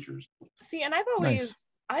opposed to creatures. See, and I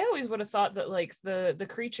always would have thought that like the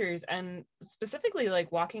creatures, and specifically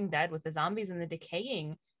like Walking Dead with the zombies and the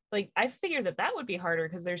decaying, like I figured that would be harder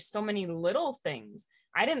because there's so many little things.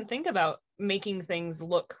 I didn't think about making things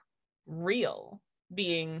look real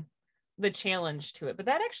being the challenge to it, but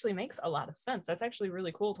that actually makes a lot of sense. That's actually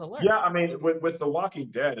really cool to learn. Yeah, I mean, with The Walking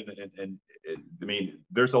Dead, and I mean,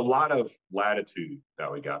 there's a lot of latitude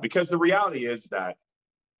that we got, because the reality is that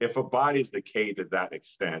if a body's decayed to that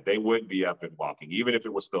extent, they wouldn't be up and walking, even if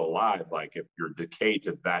it was still alive. Like if you're decayed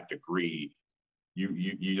to that degree,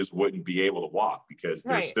 you just wouldn't be able to walk, because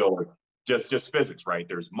there's still just physics, right?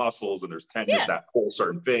 There's muscles and there's tendons that pull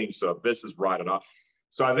certain things. So if this is rotted off,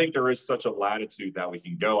 so I think there is such a latitude that we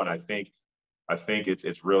can go, and I think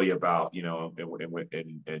it's really about,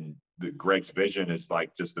 and Greg's vision is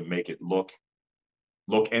like just to make it look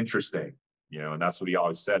interesting, and that's what he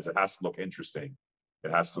always says. It has to look interesting.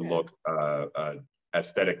 It has to look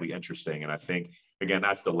aesthetically interesting, and I think again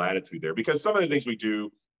that's the latitude there, because some of the things we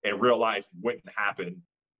do in real life wouldn't happen,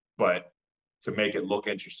 but to make it look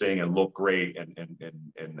interesting and look great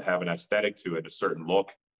and have an aesthetic to it, a certain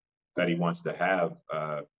look that he wants to have.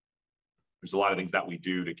 There's a lot of things that we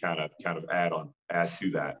do to kind of add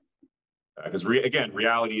to that. Because again,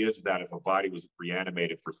 reality is that if a body was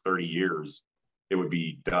reanimated for 30 years, it would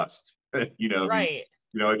be dust. Right.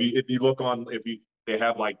 If you look on, they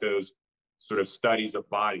have like those sort of studies of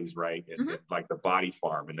bodies, right? And like the body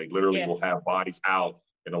farm, and they literally will have bodies out,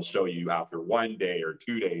 and they'll show you after 1 day or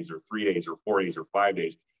 2 days or 3 days or 4 days or 5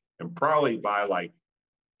 days, and probably by like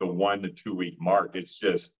the 1 to 2 week mark, it's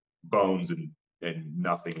just bones and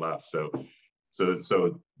nothing left. So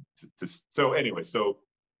anyway, so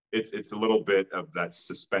it's a little bit of that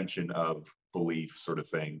suspension of belief sort of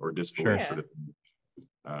thing, or disbelief sort of thing.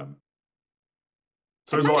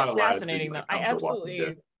 So there's a lot of fascinating though. I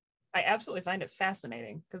absolutely find it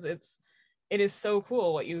fascinating, because it is so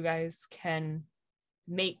cool what you guys can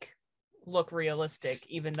make look realistic,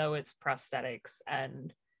 even though it's prosthetics,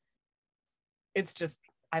 and it's just,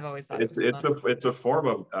 I've always thought it's a form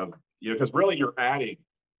of because really you're adding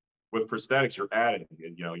with prosthetics, you're adding,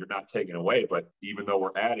 and you're not taking away, but even though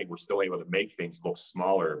we're adding, we're still able to make things look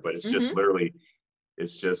smaller, but it's just literally,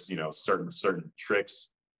 it's just certain tricks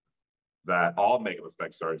that all makeup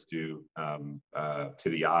effects artists do to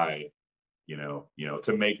the eye,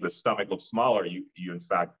 to make the stomach look smaller, you in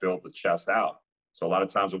fact build the chest out. So a lot of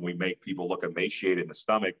times when we make people look emaciated in the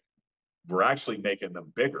stomach, we're actually making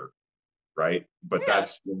them bigger, right? But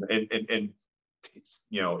that's in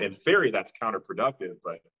theory that's counterproductive,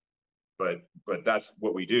 but that's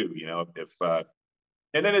what we do,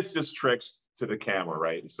 and then it's just tricks to the camera,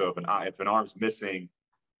 right? And so if an arm's missing,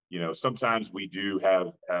 sometimes we do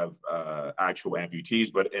have actual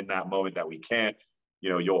amputees, but in that moment that we can't,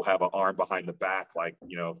 you'll have an arm behind the back, like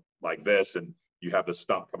this, and you have the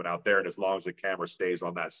stump coming out there, and as long as the camera stays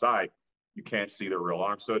on that side, you can't see the real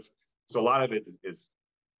arm. So a lot of it is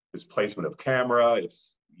placement of camera.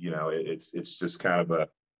 It's just kind of a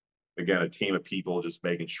team of people just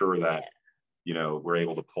making sure that we're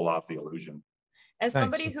able to pull off the illusion. As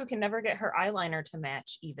somebody who can never get her eyeliner to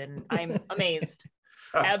match, even, I'm amazed.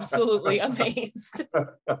 Absolutely amazed.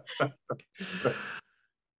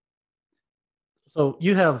 So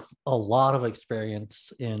you have a lot of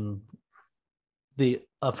experience in the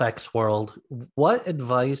effects world. What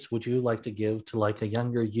advice would you like to give to like a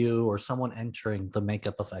younger you or someone entering the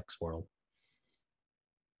makeup effects world?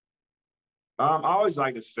 I always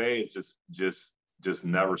like to say it's just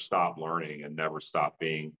never stop learning and never stop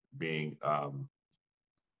being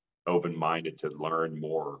open-minded to learn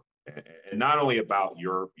more, and not only about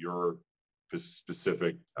your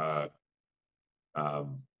specific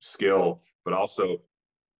skill, but also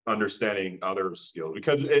understanding other skills,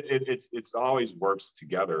 because it's always works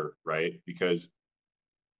together, right? Because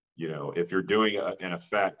if you're doing an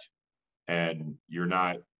effect and you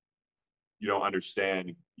don't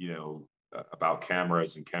understand about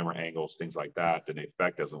cameras and camera angles, things like that, then the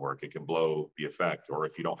effect doesn't work. It can blow the effect. Or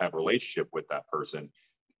if you don't have a relationship with that person,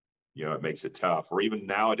 it makes it tough. Or even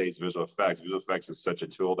nowadays, visual effects is such a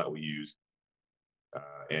tool that we use,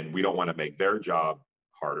 and we don't want to make their job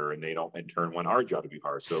harder, and they don't in turn want our job to be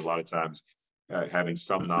hard. So a lot of times having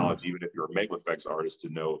some knowledge, even if you're a makeup effects artist, to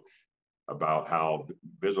know about how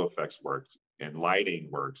visual effects works and lighting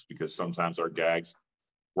works, because sometimes our gags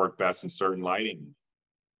work best in certain lighting,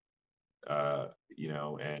 and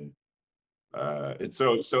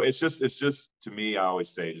so it's just to me, I always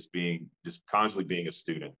say just constantly being a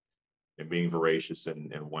student and being voracious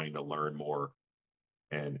and wanting to learn more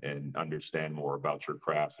and understand more about your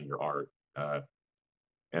craft and your art.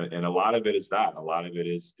 And a lot of it is that. A lot of it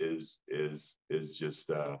is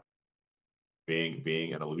just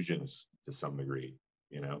being an illusionist to some degree.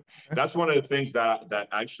 That's one of the things that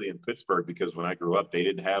actually in Pittsburgh, because when I grew up, they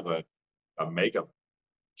didn't have a makeup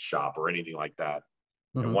shop or anything like that.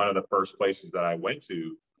 Mm-hmm. And one of the first places that I went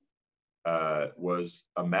to was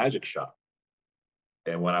a magic shop.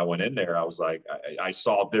 And when I went in there, I was like, I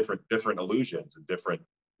saw different illusions and different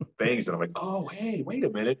things, and I'm like, oh, hey, wait a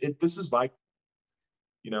minute, this is like,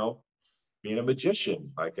 being a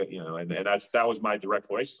magician, like, and that was my direct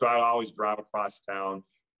relation. So I'd always drive across town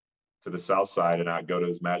to the south side, and I'd go to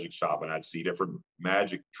this magic shop, and I'd see different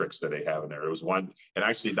magic tricks that they have in there. There was one, and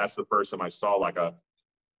actually that's the first time I saw like a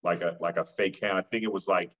fake hand. I think it was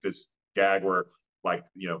like this gag where, like,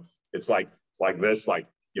 it's like this, like,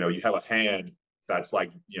 you have a hand that's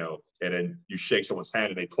like, and then you shake someone's hand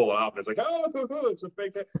and they pull it off, and it's like, oh, it's a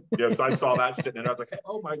fake hand. So I saw that sitting there, and I was like, hey,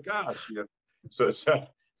 oh my gosh,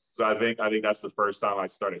 So I think that's the first time I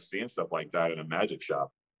started seeing stuff like that in a magic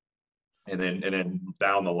shop. And then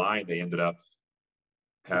down the line, they ended up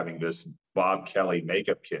having this Bob Kelly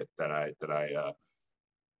makeup kit that I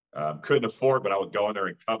couldn't afford, but I would go in there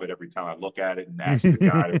and covet every time I look at it and ask the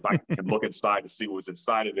guy if I can look inside to see what was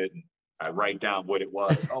inside of it. And I write down what it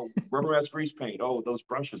was. Oh, rubberized grease paint. Oh, those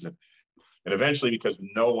brushes. And eventually, because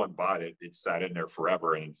no one bought it, it sat in there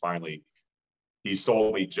forever. And then finally, he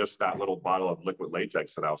sold me just that little bottle of liquid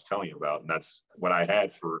latex that I was telling you about. And that's what I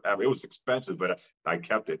had forever. It was expensive, but I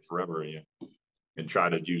kept it forever, and tried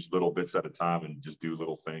to use little bits at a time and just do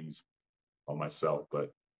little things on myself.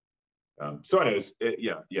 But so anyways,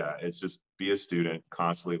 it's just be a student,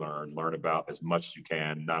 constantly learn about as much as you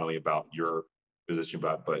can, not only about your position,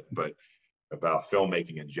 but about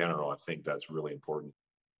filmmaking in general. I think that's really important.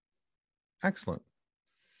 Excellent.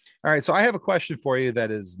 All right, so I have a question for you that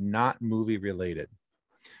is not movie related.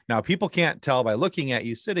 Now, people can't tell by looking at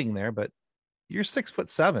you sitting there, but you're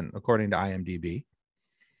 6'7", according to IMDb.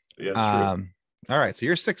 Yeah, true. All right, so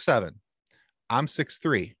you're 6'7". I'm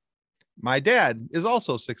 6'3". My dad is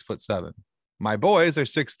also 6'7". My boys are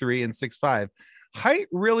 6'3" and 6'5". Height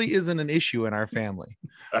really isn't an issue in our family.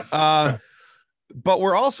 But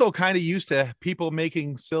we're also kind of used to people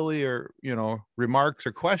making silly or, remarks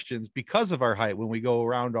or questions because of our height when we go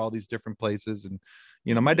around all these different places. And,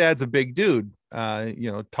 my dad's a big dude,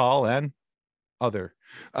 tall and other.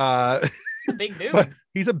 Big dude. But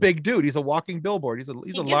he's a big dude. He's a walking billboard. He's a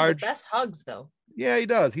large. The best hugs, though. Yeah, he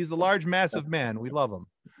does. He's a large, massive man. We love him.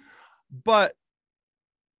 But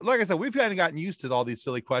like I said, we've kind of gotten used to all these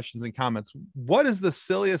silly questions and comments. What is the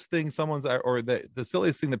silliest thing the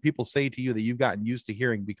silliest thing that people say to you that you've gotten used to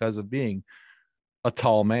hearing because of being a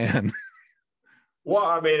tall man? Well,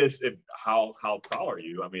 I mean, how tall are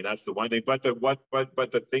you? I mean, that's the one thing. But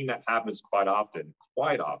the thing that happens quite often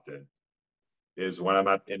is when I'm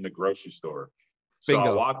in the grocery store. So Bingo.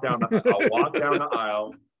 I'll walk down the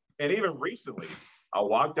aisle, and even recently, I'll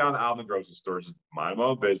walk down the aisle in the grocery store, just mind my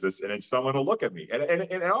own business, and then someone will look at me.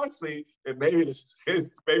 And honestly, and maybe this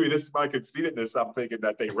is my conceitedness. I'm thinking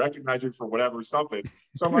that they recognize me for whatever something.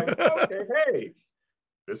 So I'm like, okay, hey,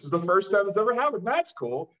 this is the first time it's ever happened. That's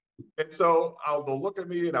cool. And so they'll look at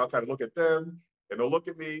me, and I'll kind of look at them, and they'll look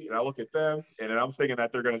at me, and I'll look at them, and then I'm thinking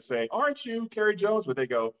that they're going to say, "Aren't you Carrie Jones?" But they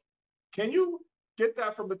go, "Can you get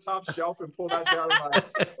that from the top shelf and pull that down?"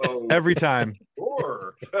 Oh, every time.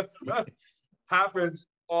 Sure. Happens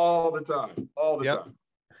all the time. Time.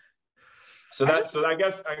 So I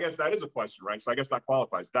guess that is a question, right? So I guess that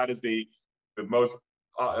qualifies. That is the most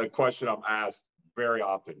question I'm asked very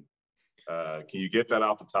often. Can you get that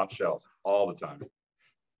off the top shelf? All the time.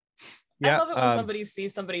 I love it when somebody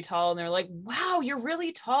sees somebody tall and they're like, wow, you're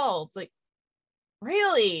really tall. It's like,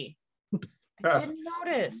 really? I didn't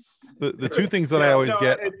notice. The two things that I always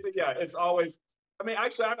get. It's always, I mean,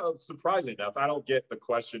 actually, I don't, surprising enough, I don't get the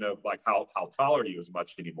question of like, how tall are you as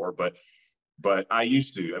much anymore, but I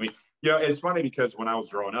used to. I mean, it's funny because when I was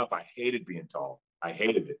growing up, I hated being tall. I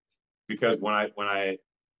hated it because when I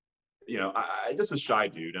just a shy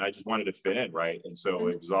dude and I just wanted to fit in, right? And so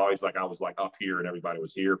it was always like I was like up here and everybody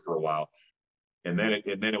was here for a while. And then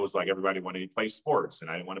it was like everybody wanted to play sports and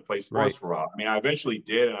I didn't want to play sports for a while. I mean, I eventually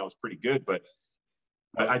did and I was pretty good, but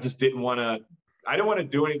I just didn't want to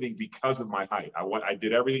do anything because of my height. I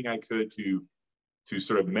did everything I could to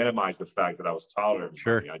sort of minimize the fact that I was taller than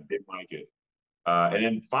everybody. Sure. I didn't like it. And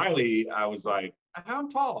then finally I was like, I'm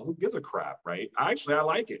tall. Who gives a crap, right? I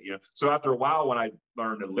like it, So after a while, when I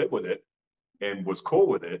learned to live with it and was cool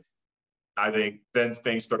with it, I think then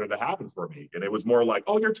things started to happen for me. And it was more like,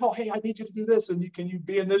 oh, you're tall. Hey, I need you to do this. And can you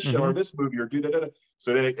be in this show or this movie or do that?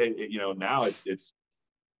 So then, now it's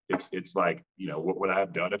like, what would I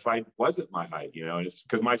have done if I wasn't my height, and it's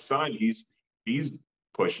because my son, he's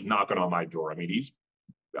knocking on my door. I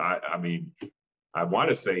mean, I want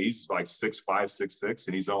to say he's like 6'5", 6'6",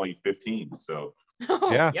 and he's only 15. So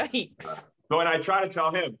yeah. Yikes. So and I try to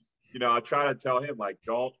tell him, like,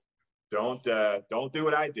 don't do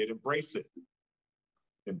what I did. Embrace it.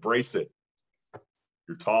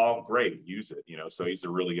 You're tall, great, use it. So he's a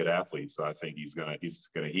really good athlete. So I think he's gonna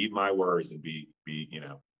heed my words and be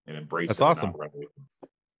and embrace That's it. awesome.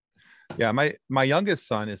 Yeah, my youngest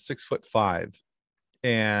son is 6'5",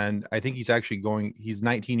 and I think he's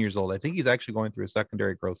 19 years old. I think he's actually going through a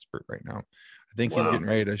secondary growth spurt right now. I think he's getting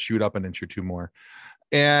ready to shoot up an inch or two more.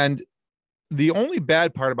 And the only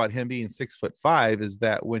bad part about him being 6'5" is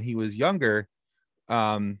that when he was younger,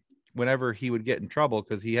 whenever he would get in trouble,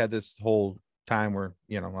 because he had this whole time where,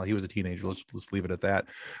 he was a teenager, let's leave it at that.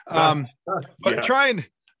 But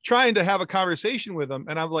trying to have a conversation with him,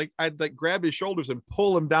 and I'd like grab his shoulders and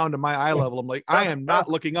pull him down to my eye level. I'm like, I am not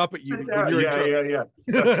looking up at you when you're in trouble.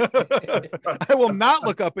 I will not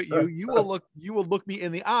look up at you. You will look me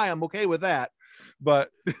in the eye. I'm okay with that, but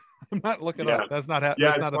I'm not looking up. That's not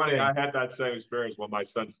that's not funny. a thing. I had that same experience when my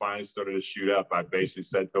son finally started to shoot up. I basically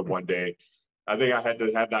said to him one day, I think I had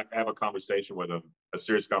to have a conversation with him, a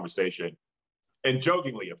serious conversation, and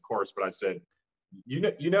jokingly, of course, but I said,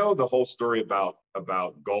 you know the whole story about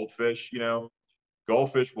goldfish.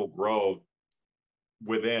 Goldfish will grow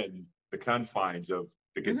within the confines of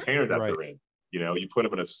the container that they're in. You put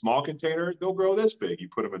them in a small container, they'll grow this big. You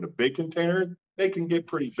put them in a big container, they can get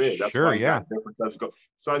pretty big. That's why different types of gold.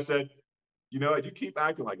 So I said, you keep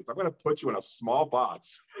acting like this, I'm going to put you in a small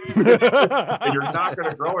box and you're not going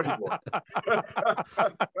to grow anymore.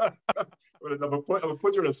 I'm going to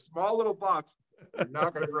put you in a small little box. You're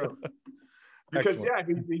not going to grow. Because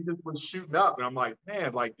he just was shooting up, and I'm like,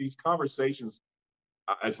 man, like these conversations,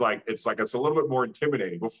 it's a little bit more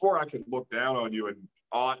intimidating. Before I could look down on you, and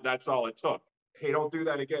that's all it took. Hey, don't do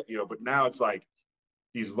that again, But now it's like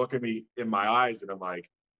he's looking me in my eyes, and I'm like,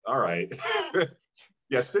 all right,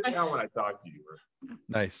 sit down when I talk to you.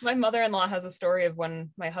 Nice. My mother-in-law has a story of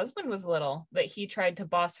when my husband was little that he tried to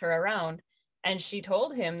boss her around, and she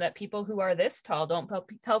told him that people who are this tall don't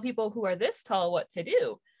tell people who are this tall what to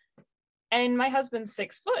do. And my husband's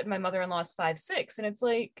 6 foot, my mother-in-law's 5'6", and it's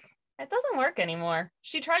like, it doesn't work anymore.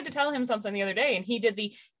 She tried to tell him something the other day, and he did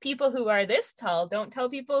the people who are this tall don't tell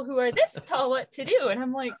people who are this tall what to do. And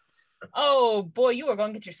I'm like, oh boy, you are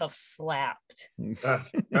going to get yourself slapped. I'm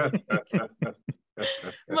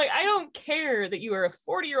like, I don't care that you are a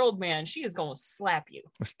 40-year-old man. She is going to slap you.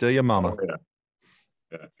 Still your mama. Oh,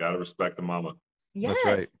 yeah, gotta respect the mama. Yes, that's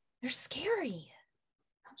right. They're scary.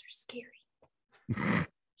 Moms are scary.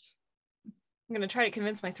 I'm going to try to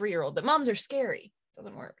convince my 3-year-old that moms are scary.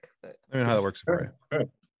 Doesn't work, but I don't know how that works for you. I'm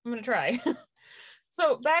going to try.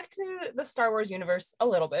 So back to the Star Wars universe a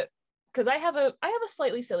little bit, because I have a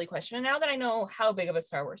slightly silly question. And now that I know how big of a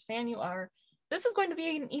Star Wars fan you are, this is going to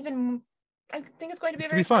be I think it's going to be a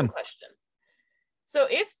very fun question. So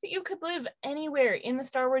if you could live anywhere in the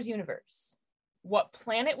Star Wars universe, what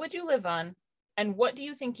planet would you live on? And what do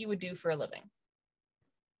you think you would do for a living?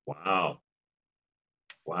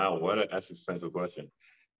 Wow, what an existential question.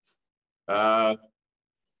 For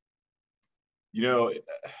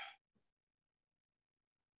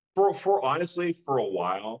honestly, for a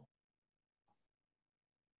while,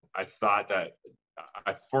 I thought that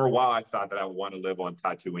I want to live on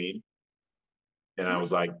Tatooine. And I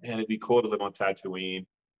was like, man, it'd be cool to live on Tatooine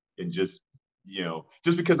and just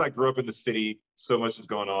because I grew up in the city, so much is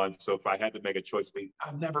going on. So if I had to make a choice,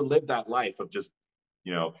 I've never lived that life of just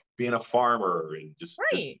being a farmer and just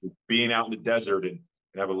Right. being out in the desert and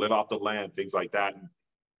having to live off the land, things like that.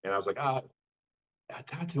 And I was like,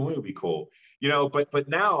 Tatooine would be cool, but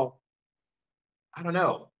now, I don't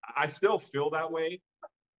know. I still feel that way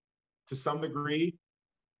to some degree,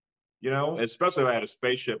 especially if I had a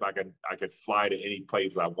spaceship, I could fly to any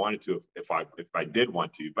place I wanted to if I did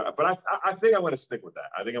want to. But I think I want to stick with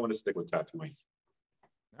that. I think I want to stick with Tatooine.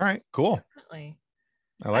 All right, cool. Definitely.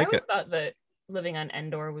 I like always it. thought that living on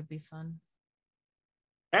Endor would be fun.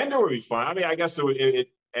 Endor would be fun. I mean, I guess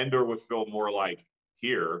Endor would feel more like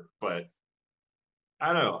here, but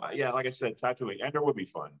I don't know. Yeah, like I said, Tatooine. Endor would be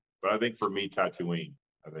fun, but I think for me, Tatooine.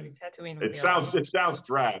 I think Tatooine would it be sounds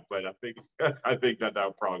drab, but I think that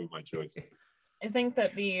would probably be my choice. I think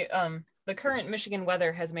that the current Michigan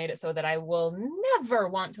weather has made it so that I will never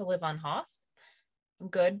want to live on Hoth. I'm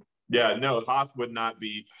good. Yeah, no, Hoth would not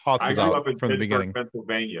be. Hoth I was grew out up in from the Pittsburgh, beginning.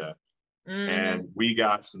 Pennsylvania, Mhm. and we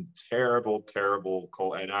got some terrible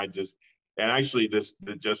cold. And actually this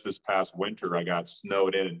past winter, I got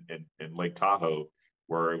snowed in Lake Tahoe,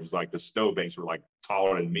 where it was like the snowbanks were like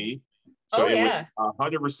taller than me. So it would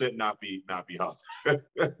 100% not be Hoth.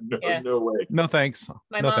 No way. No thanks.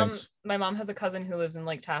 Thanks. My mom has a cousin who lives in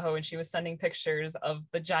Lake Tahoe, and she was sending pictures of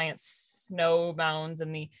the giant snow mounds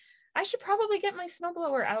and I should probably get my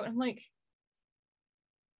snowblower out. I'm like,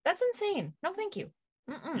 that's insane. No, thank you.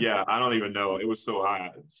 Mm-mm. Yeah, I don't even know. It was so high.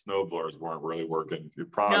 Snowblowers weren't really working. It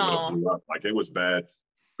probably would have blew up. Like, it was bad.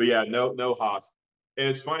 But yeah, no Hoth. And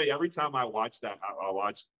it's funny, every time I watch that, I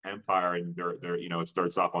watch Empire, and they're it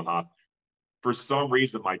starts off on Hoth. For some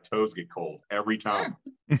reason, my toes get cold every time.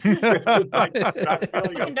 Like, that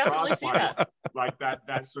feeling I can definitely see that. Like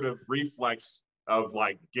that sort of reflex of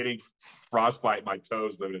like getting frostbite in my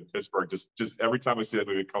toes living in Pittsburgh. Just every time I see that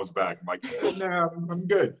movie, it comes back. I'm like, no, I'm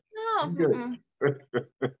good. No, I'm good.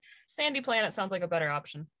 Sandy Planet sounds like a better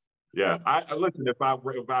option. Yeah, I listen. If I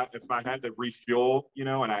had to refuel, and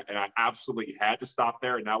I absolutely had to stop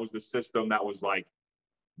there, and that was the system that was like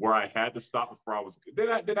where I had to stop before I was good,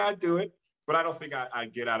 then I'd do it. But I don't think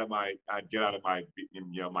I'd get out of my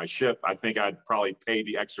my ship. I think I'd probably pay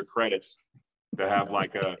the extra credits to have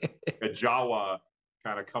like a Jawa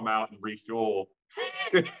kind of come out and refuel.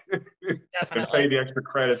 And pay the extra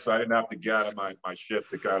credits, so I didn't have to get out of my ship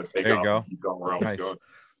to kind of take There you off go. and keep going where I was going.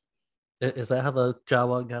 Is that how the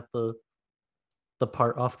Jawa got the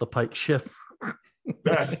part off the Pike ship?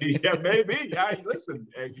 Yeah, maybe. Yeah, listen,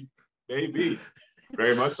 maybe.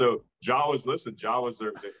 Very much so. Jawas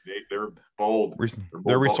they're bold.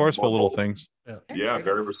 They're resourceful little things. Yeah,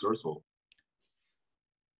 very resourceful.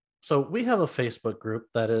 So we have a Facebook group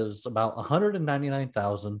that is about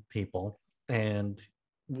 199,000 people, and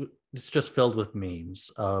it's just filled with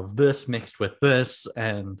memes of this mixed with this.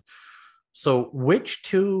 And so which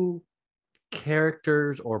two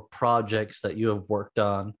characters or projects that you have worked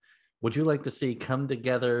on would you like to see come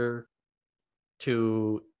together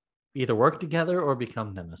to either work together or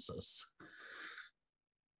become nemesis?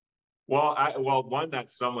 Well, one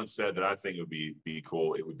that someone said that I think would be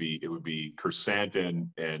cool. It would be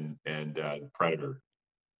Chrysanthemum and Predator.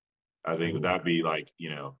 I think that'd be like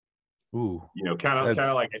kind of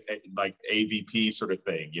like AVP sort of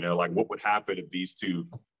thing. Like what would happen if these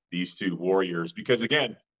two warriors? Because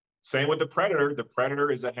again, same with the Predator. The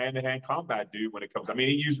Predator is a hand-to-hand combat dude when it comes. I mean,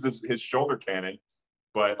 he used his shoulder cannon,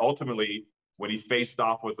 but ultimately, when he faced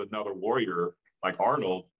off with another warrior like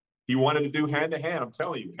Arnold, he wanted to do hand-to-hand. I'm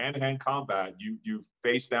telling you, hand-to-hand combat. You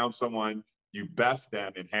face down someone, you best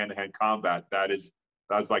them in hand-to-hand combat.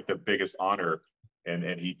 That's like the biggest honor, and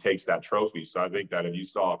he takes that trophy. So I think that if you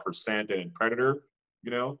saw Chrysanthemum and Predator,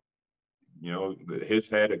 his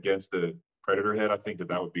head against the Predator head, I think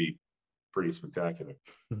that would be pretty spectacular.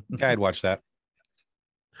 I'd watch that.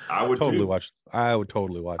 I would totally watch. I would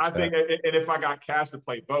totally watch. I think, and if I got cast to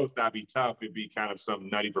play both, that'd be tough. It'd be kind of some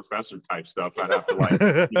Nutty Professor type stuff. I'd have to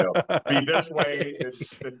be this way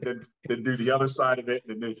and then do the other side of it,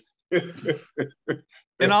 and then.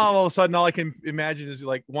 And all of a sudden, all I can imagine is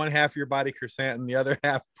like one half of your body Chrysanthemum, the other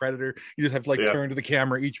half Predator. You just have to turn to the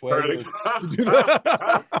camera each way.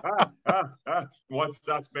 Once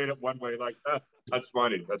that's made it one way, like that's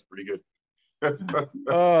funny. That's pretty good.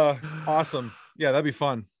 Awesome. Yeah, that'd be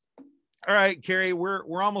fun. All right, Carrie,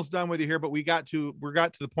 we're almost done with you here, but we got to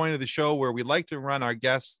the point of the show where we like to run our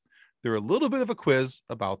guests through a little bit of a quiz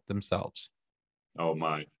about themselves. Oh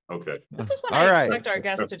my. Okay. This is when I expect our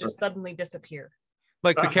guests to just suddenly disappear.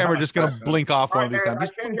 Like the camera just gonna blink off one of these times.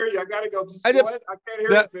 I can't hear you. I gotta go. I can't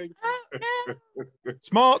hear anything.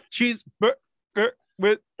 Small cheese with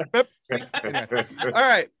all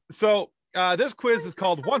right. So this quiz is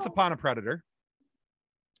called Once Upon a Predator.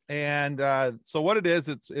 And so what it is,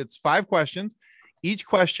 it's 5 questions. Each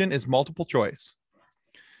question is multiple choice.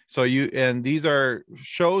 So these are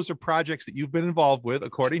shows or projects that you've been involved with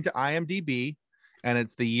according to IMDb, and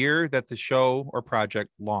it's the year that the show or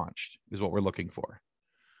project launched is what we're looking for.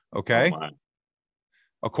 Okay. Oh, my.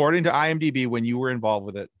 According to IMDb, when you were involved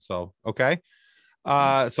with it. So, okay.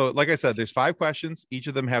 So like I said, there's 5 questions. Each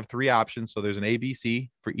of them have 3 options. So there's an ABC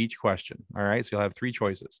for each question. All right. So you'll have 3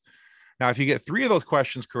 choices. Now, if you get 3 of those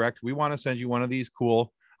questions correct, we want to send you one of these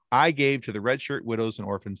cool I gave to the Red Shirt Widows and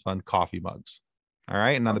Orphans Fund coffee mugs. All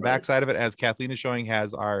right. And on the back side of it, as Kathleen is showing,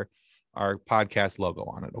 has our podcast logo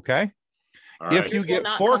on it. Okay. All right. If you Yours get will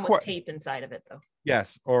not 4 come with tape inside of it though.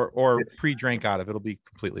 yes, or pre-drink out of it'll be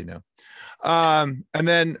completely new. And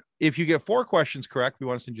then if you get 4 questions correct, we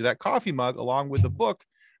want to send you that coffee mug along with the book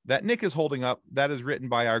that Nick is holding up. That is written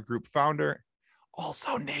by our group founder,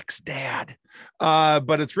 also Nick's dad.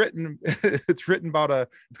 But it's written about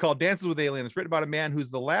it's called Dances with Alien. It's written about a man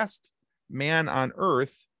who's the last man on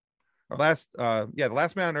Earth, or the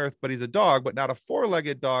last man on Earth, but he's a dog, but not a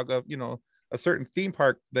 4-legged dog of, a certain theme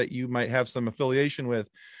park that you might have some affiliation with.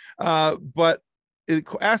 But it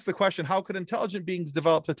asks the question, how could intelligent beings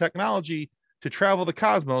develop the technology to travel the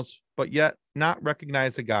cosmos, but yet not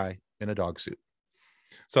recognize a guy in a dog suit?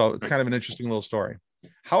 So it's kind of an interesting little story.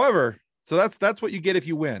 However, so that's what you get if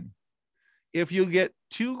you win. If you get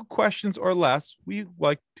 2 questions or less, we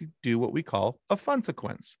like to do what we call a fun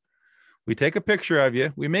sequence. We take a picture of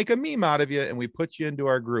you, we make a meme out of you, and we put you into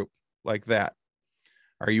our group like that.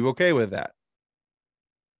 Are you okay with that?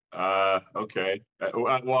 Okay.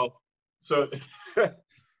 Well, so it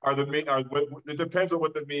depends on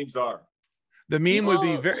what the memes are. The meme would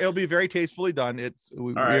be it'll be very tastefully done. We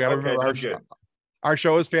All right, gotta okay, remember our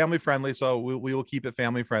show is family friendly, so we will keep it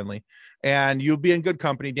family friendly. And you'll be in good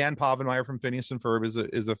company. Dan Povenmire from Phineas and Ferb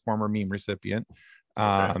is a former meme recipient.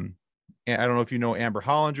 And I don't know if you know Amber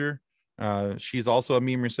Hollinger. She's also a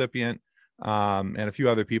meme recipient. And a few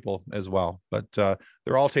other people as well, but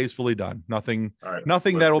they're all tastefully done. Nothing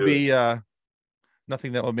that will be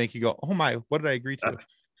nothing that will make you go, oh my, what did I agree to?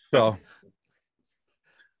 So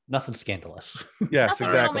Nothing scandalous. yes, Nothing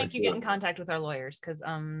exactly. will make you get in contact with our lawyers because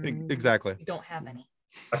exactly. we don't have any.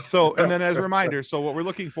 So, and then as a reminder, so what we're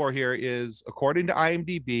looking for here is, according to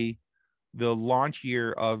IMDb, the launch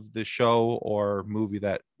year of the show or movie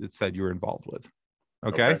that it said you were involved with.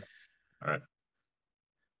 Okay. All right.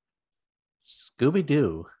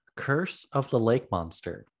 Scooby-Doo, Curse of the Lake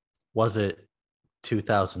Monster. Was it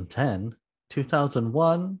 2010,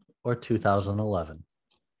 2001, or 2011?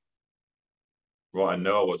 Well, I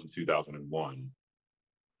know it wasn't 2001.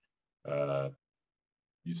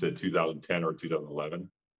 You said 2010 or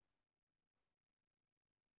 2011.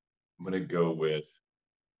 I'm gonna go with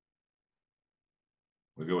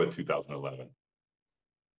 2011.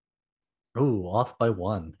 Oh, off by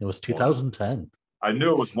 1. It was 2010. I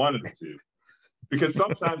knew it was one of the two, because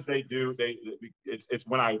sometimes it's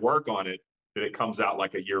when I work on it that it comes out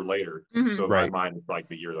like a year later. Mhm. So Right. my mind is like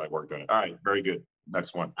the year that I worked on it. All right, very good.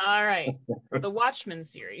 Next one. All right. The Watchmen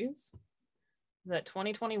series. Is that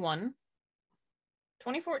 2021,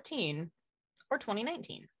 2014, or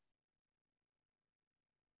 2019?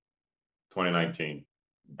 2019.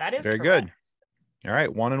 That is Very correct. good. All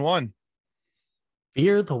right, 1 and 1.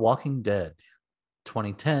 Fear the Walking Dead.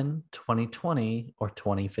 2010, 2020, or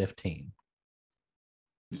 2015?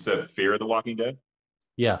 You said Fear of the Walking Dead?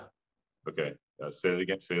 Yeah. Okay. Say it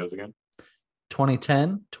again. Say those again.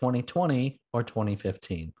 2010, 2020, or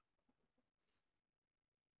 2015?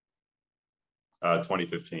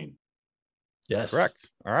 2015. Yes. Correct.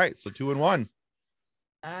 All right, so 2 and 1.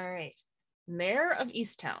 All right. Mayor of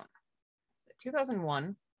Easttown. Is it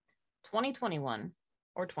 2001, 2021,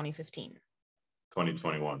 or 2015?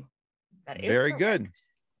 2021. That is Very correct. good.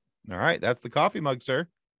 All right, that's the coffee mug, sir.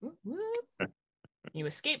 Whoop, whoop. You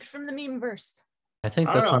escaped from the meme verse. I think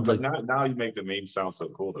I this don't know, one's but like now you make the meme sound so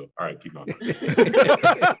cool, though. All right, keep going.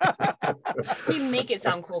 We make it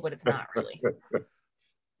sound cool, but it's not really.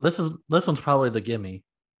 this one's probably the gimme.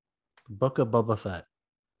 Book of Boba Fett.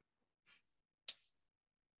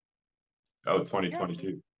 Oh,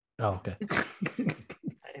 2022. Oh, okay.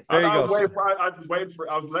 That is There you I go, was sir. waiting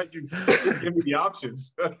for. I was letting you give me the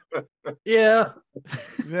options. Yeah.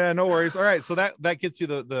 Yeah, no worries. All right, so that gets you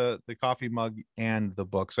the coffee mug and the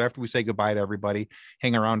book. So after we say goodbye to everybody,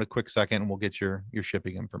 hang around a quick second and we'll get your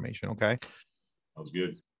shipping information. Okay. That was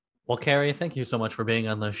good. Well, Carrie, thank you so much for being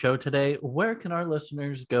on the show today. Where can our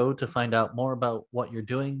listeners go to find out more about what you're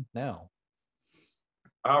doing now?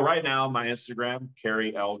 Right now, my Instagram,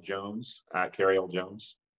 Carrie L. Jones, at Carrie L.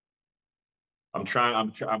 Jones.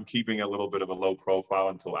 I'm keeping a little bit of a low profile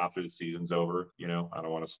until after the season's over. You know, I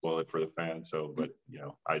don't want to spoil it for the fans. So, but you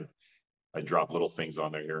know, I drop little things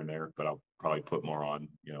on there here and there, but I'll probably put more on,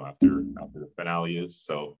 you know, after the finale is.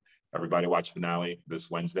 So everybody watch finale this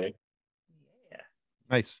Wednesday. Yeah.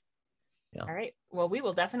 Nice. Yeah. All right. Well, we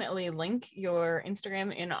will definitely link your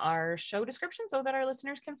Instagram in our show description so that our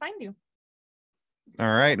listeners can find you. All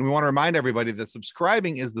right. And we want to remind everybody that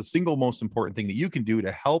subscribing is the single most important thing that you can do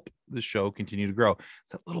to help the show continue to grow.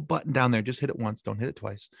 It's that little button down there. Just hit it once. Don't hit it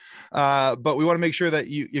twice. But we want to make sure that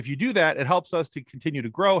if you do that, it helps us to continue to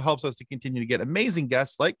grow, helps us to continue to get amazing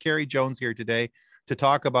guests like Kerry Jones here today to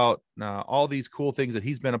talk about all these cool things that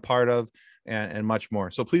he's been a part of and much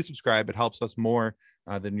more. So please subscribe. It helps us more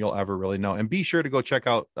than you'll ever really know. And be sure to go check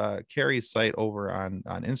out Kerry's site over on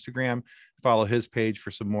Instagram. Follow his page for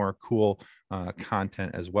some more cool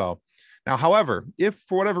content as well. Now, however, if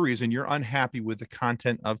for whatever reason you're unhappy with the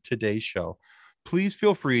content of today's show, please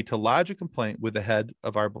feel free to lodge a complaint with the head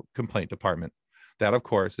of our complaint department. That, of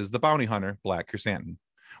course, is the bounty hunter, Black Chrysanthemum,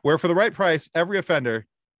 where for the right price, every offender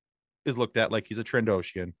is looked at like he's a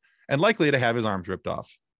Trandoshan and likely to have his arms ripped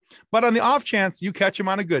off. But on the off chance you catch him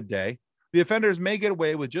on a good day, the offenders may get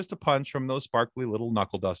away with just a punch from those sparkly little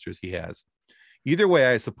knuckle dusters he has. Either way,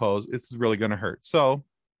 I suppose it's really going to hurt. So,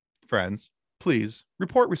 friends, please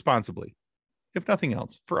report responsibly, if nothing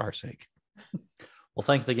else, for our sake. Well,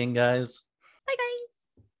 thanks again, guys. Bye,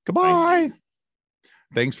 guys. Goodbye.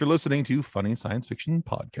 Thanks for listening to Funny Science Fiction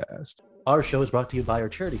Podcast. Our show is brought to you by our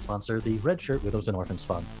charity sponsor, the Red Shirt Widows and Orphans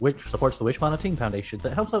Fund, which supports the Wishbana Teen Foundation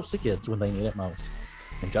that helps out sick kids when they need it most.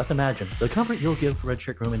 And just imagine the comfort you'll give Red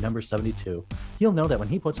Shirt crewman number 72. He'll know that when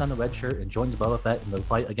he puts on the red shirt and joins Boba Fett in the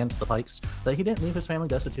fight against the Pikes, that he didn't leave his family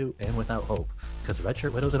destitute and without hope, because the Red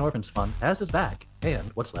Shirt Widows and Orphans Fund has his back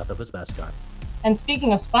and what's left of his Beskar. And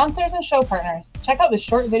speaking of sponsors and show partners, check out this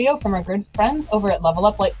short video from our good friends over at Level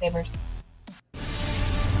Up Lightsabers.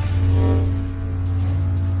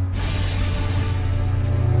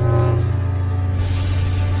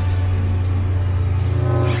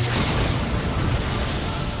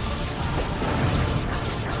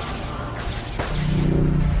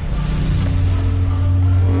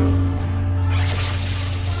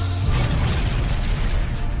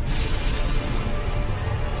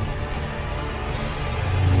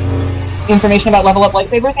 Information about Level Up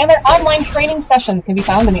Lightsabers and their online training sessions can be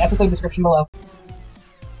found in the episode description below.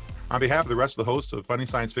 On behalf of the rest of the hosts of Funny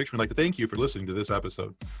Science Fiction, we'd like to thank you for listening to this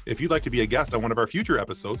episode. If you'd like to be a guest on one of our future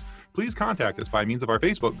episodes, please contact us by means of our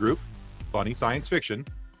Facebook group, Funny Science Fiction.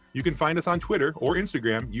 You can find us on Twitter or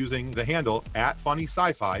Instagram using the handle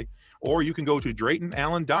 @FunnySci-Fi, or you can go to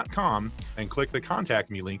DraytonAllen.com and click the Contact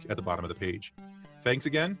Me link at the bottom of the page. Thanks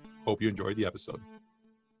again. Hope you enjoyed the episode.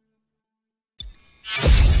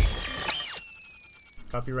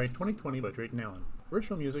 Copyright 2020 by Drayton Allen.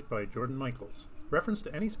 Original music by Jordan Michaels. Reference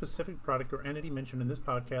to any specific product or entity mentioned in this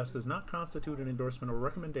podcast does not constitute an endorsement or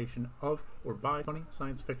recommendation of or by Funny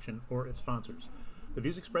Science Fiction or its sponsors. The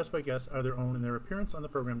views expressed by guests are their own, and their appearance on the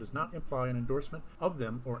program does not imply an endorsement of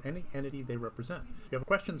them or any entity they represent. If you have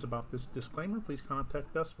questions about this disclaimer, please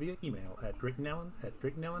contact us via email at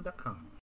DraytonAllen@DraytonAllen.com.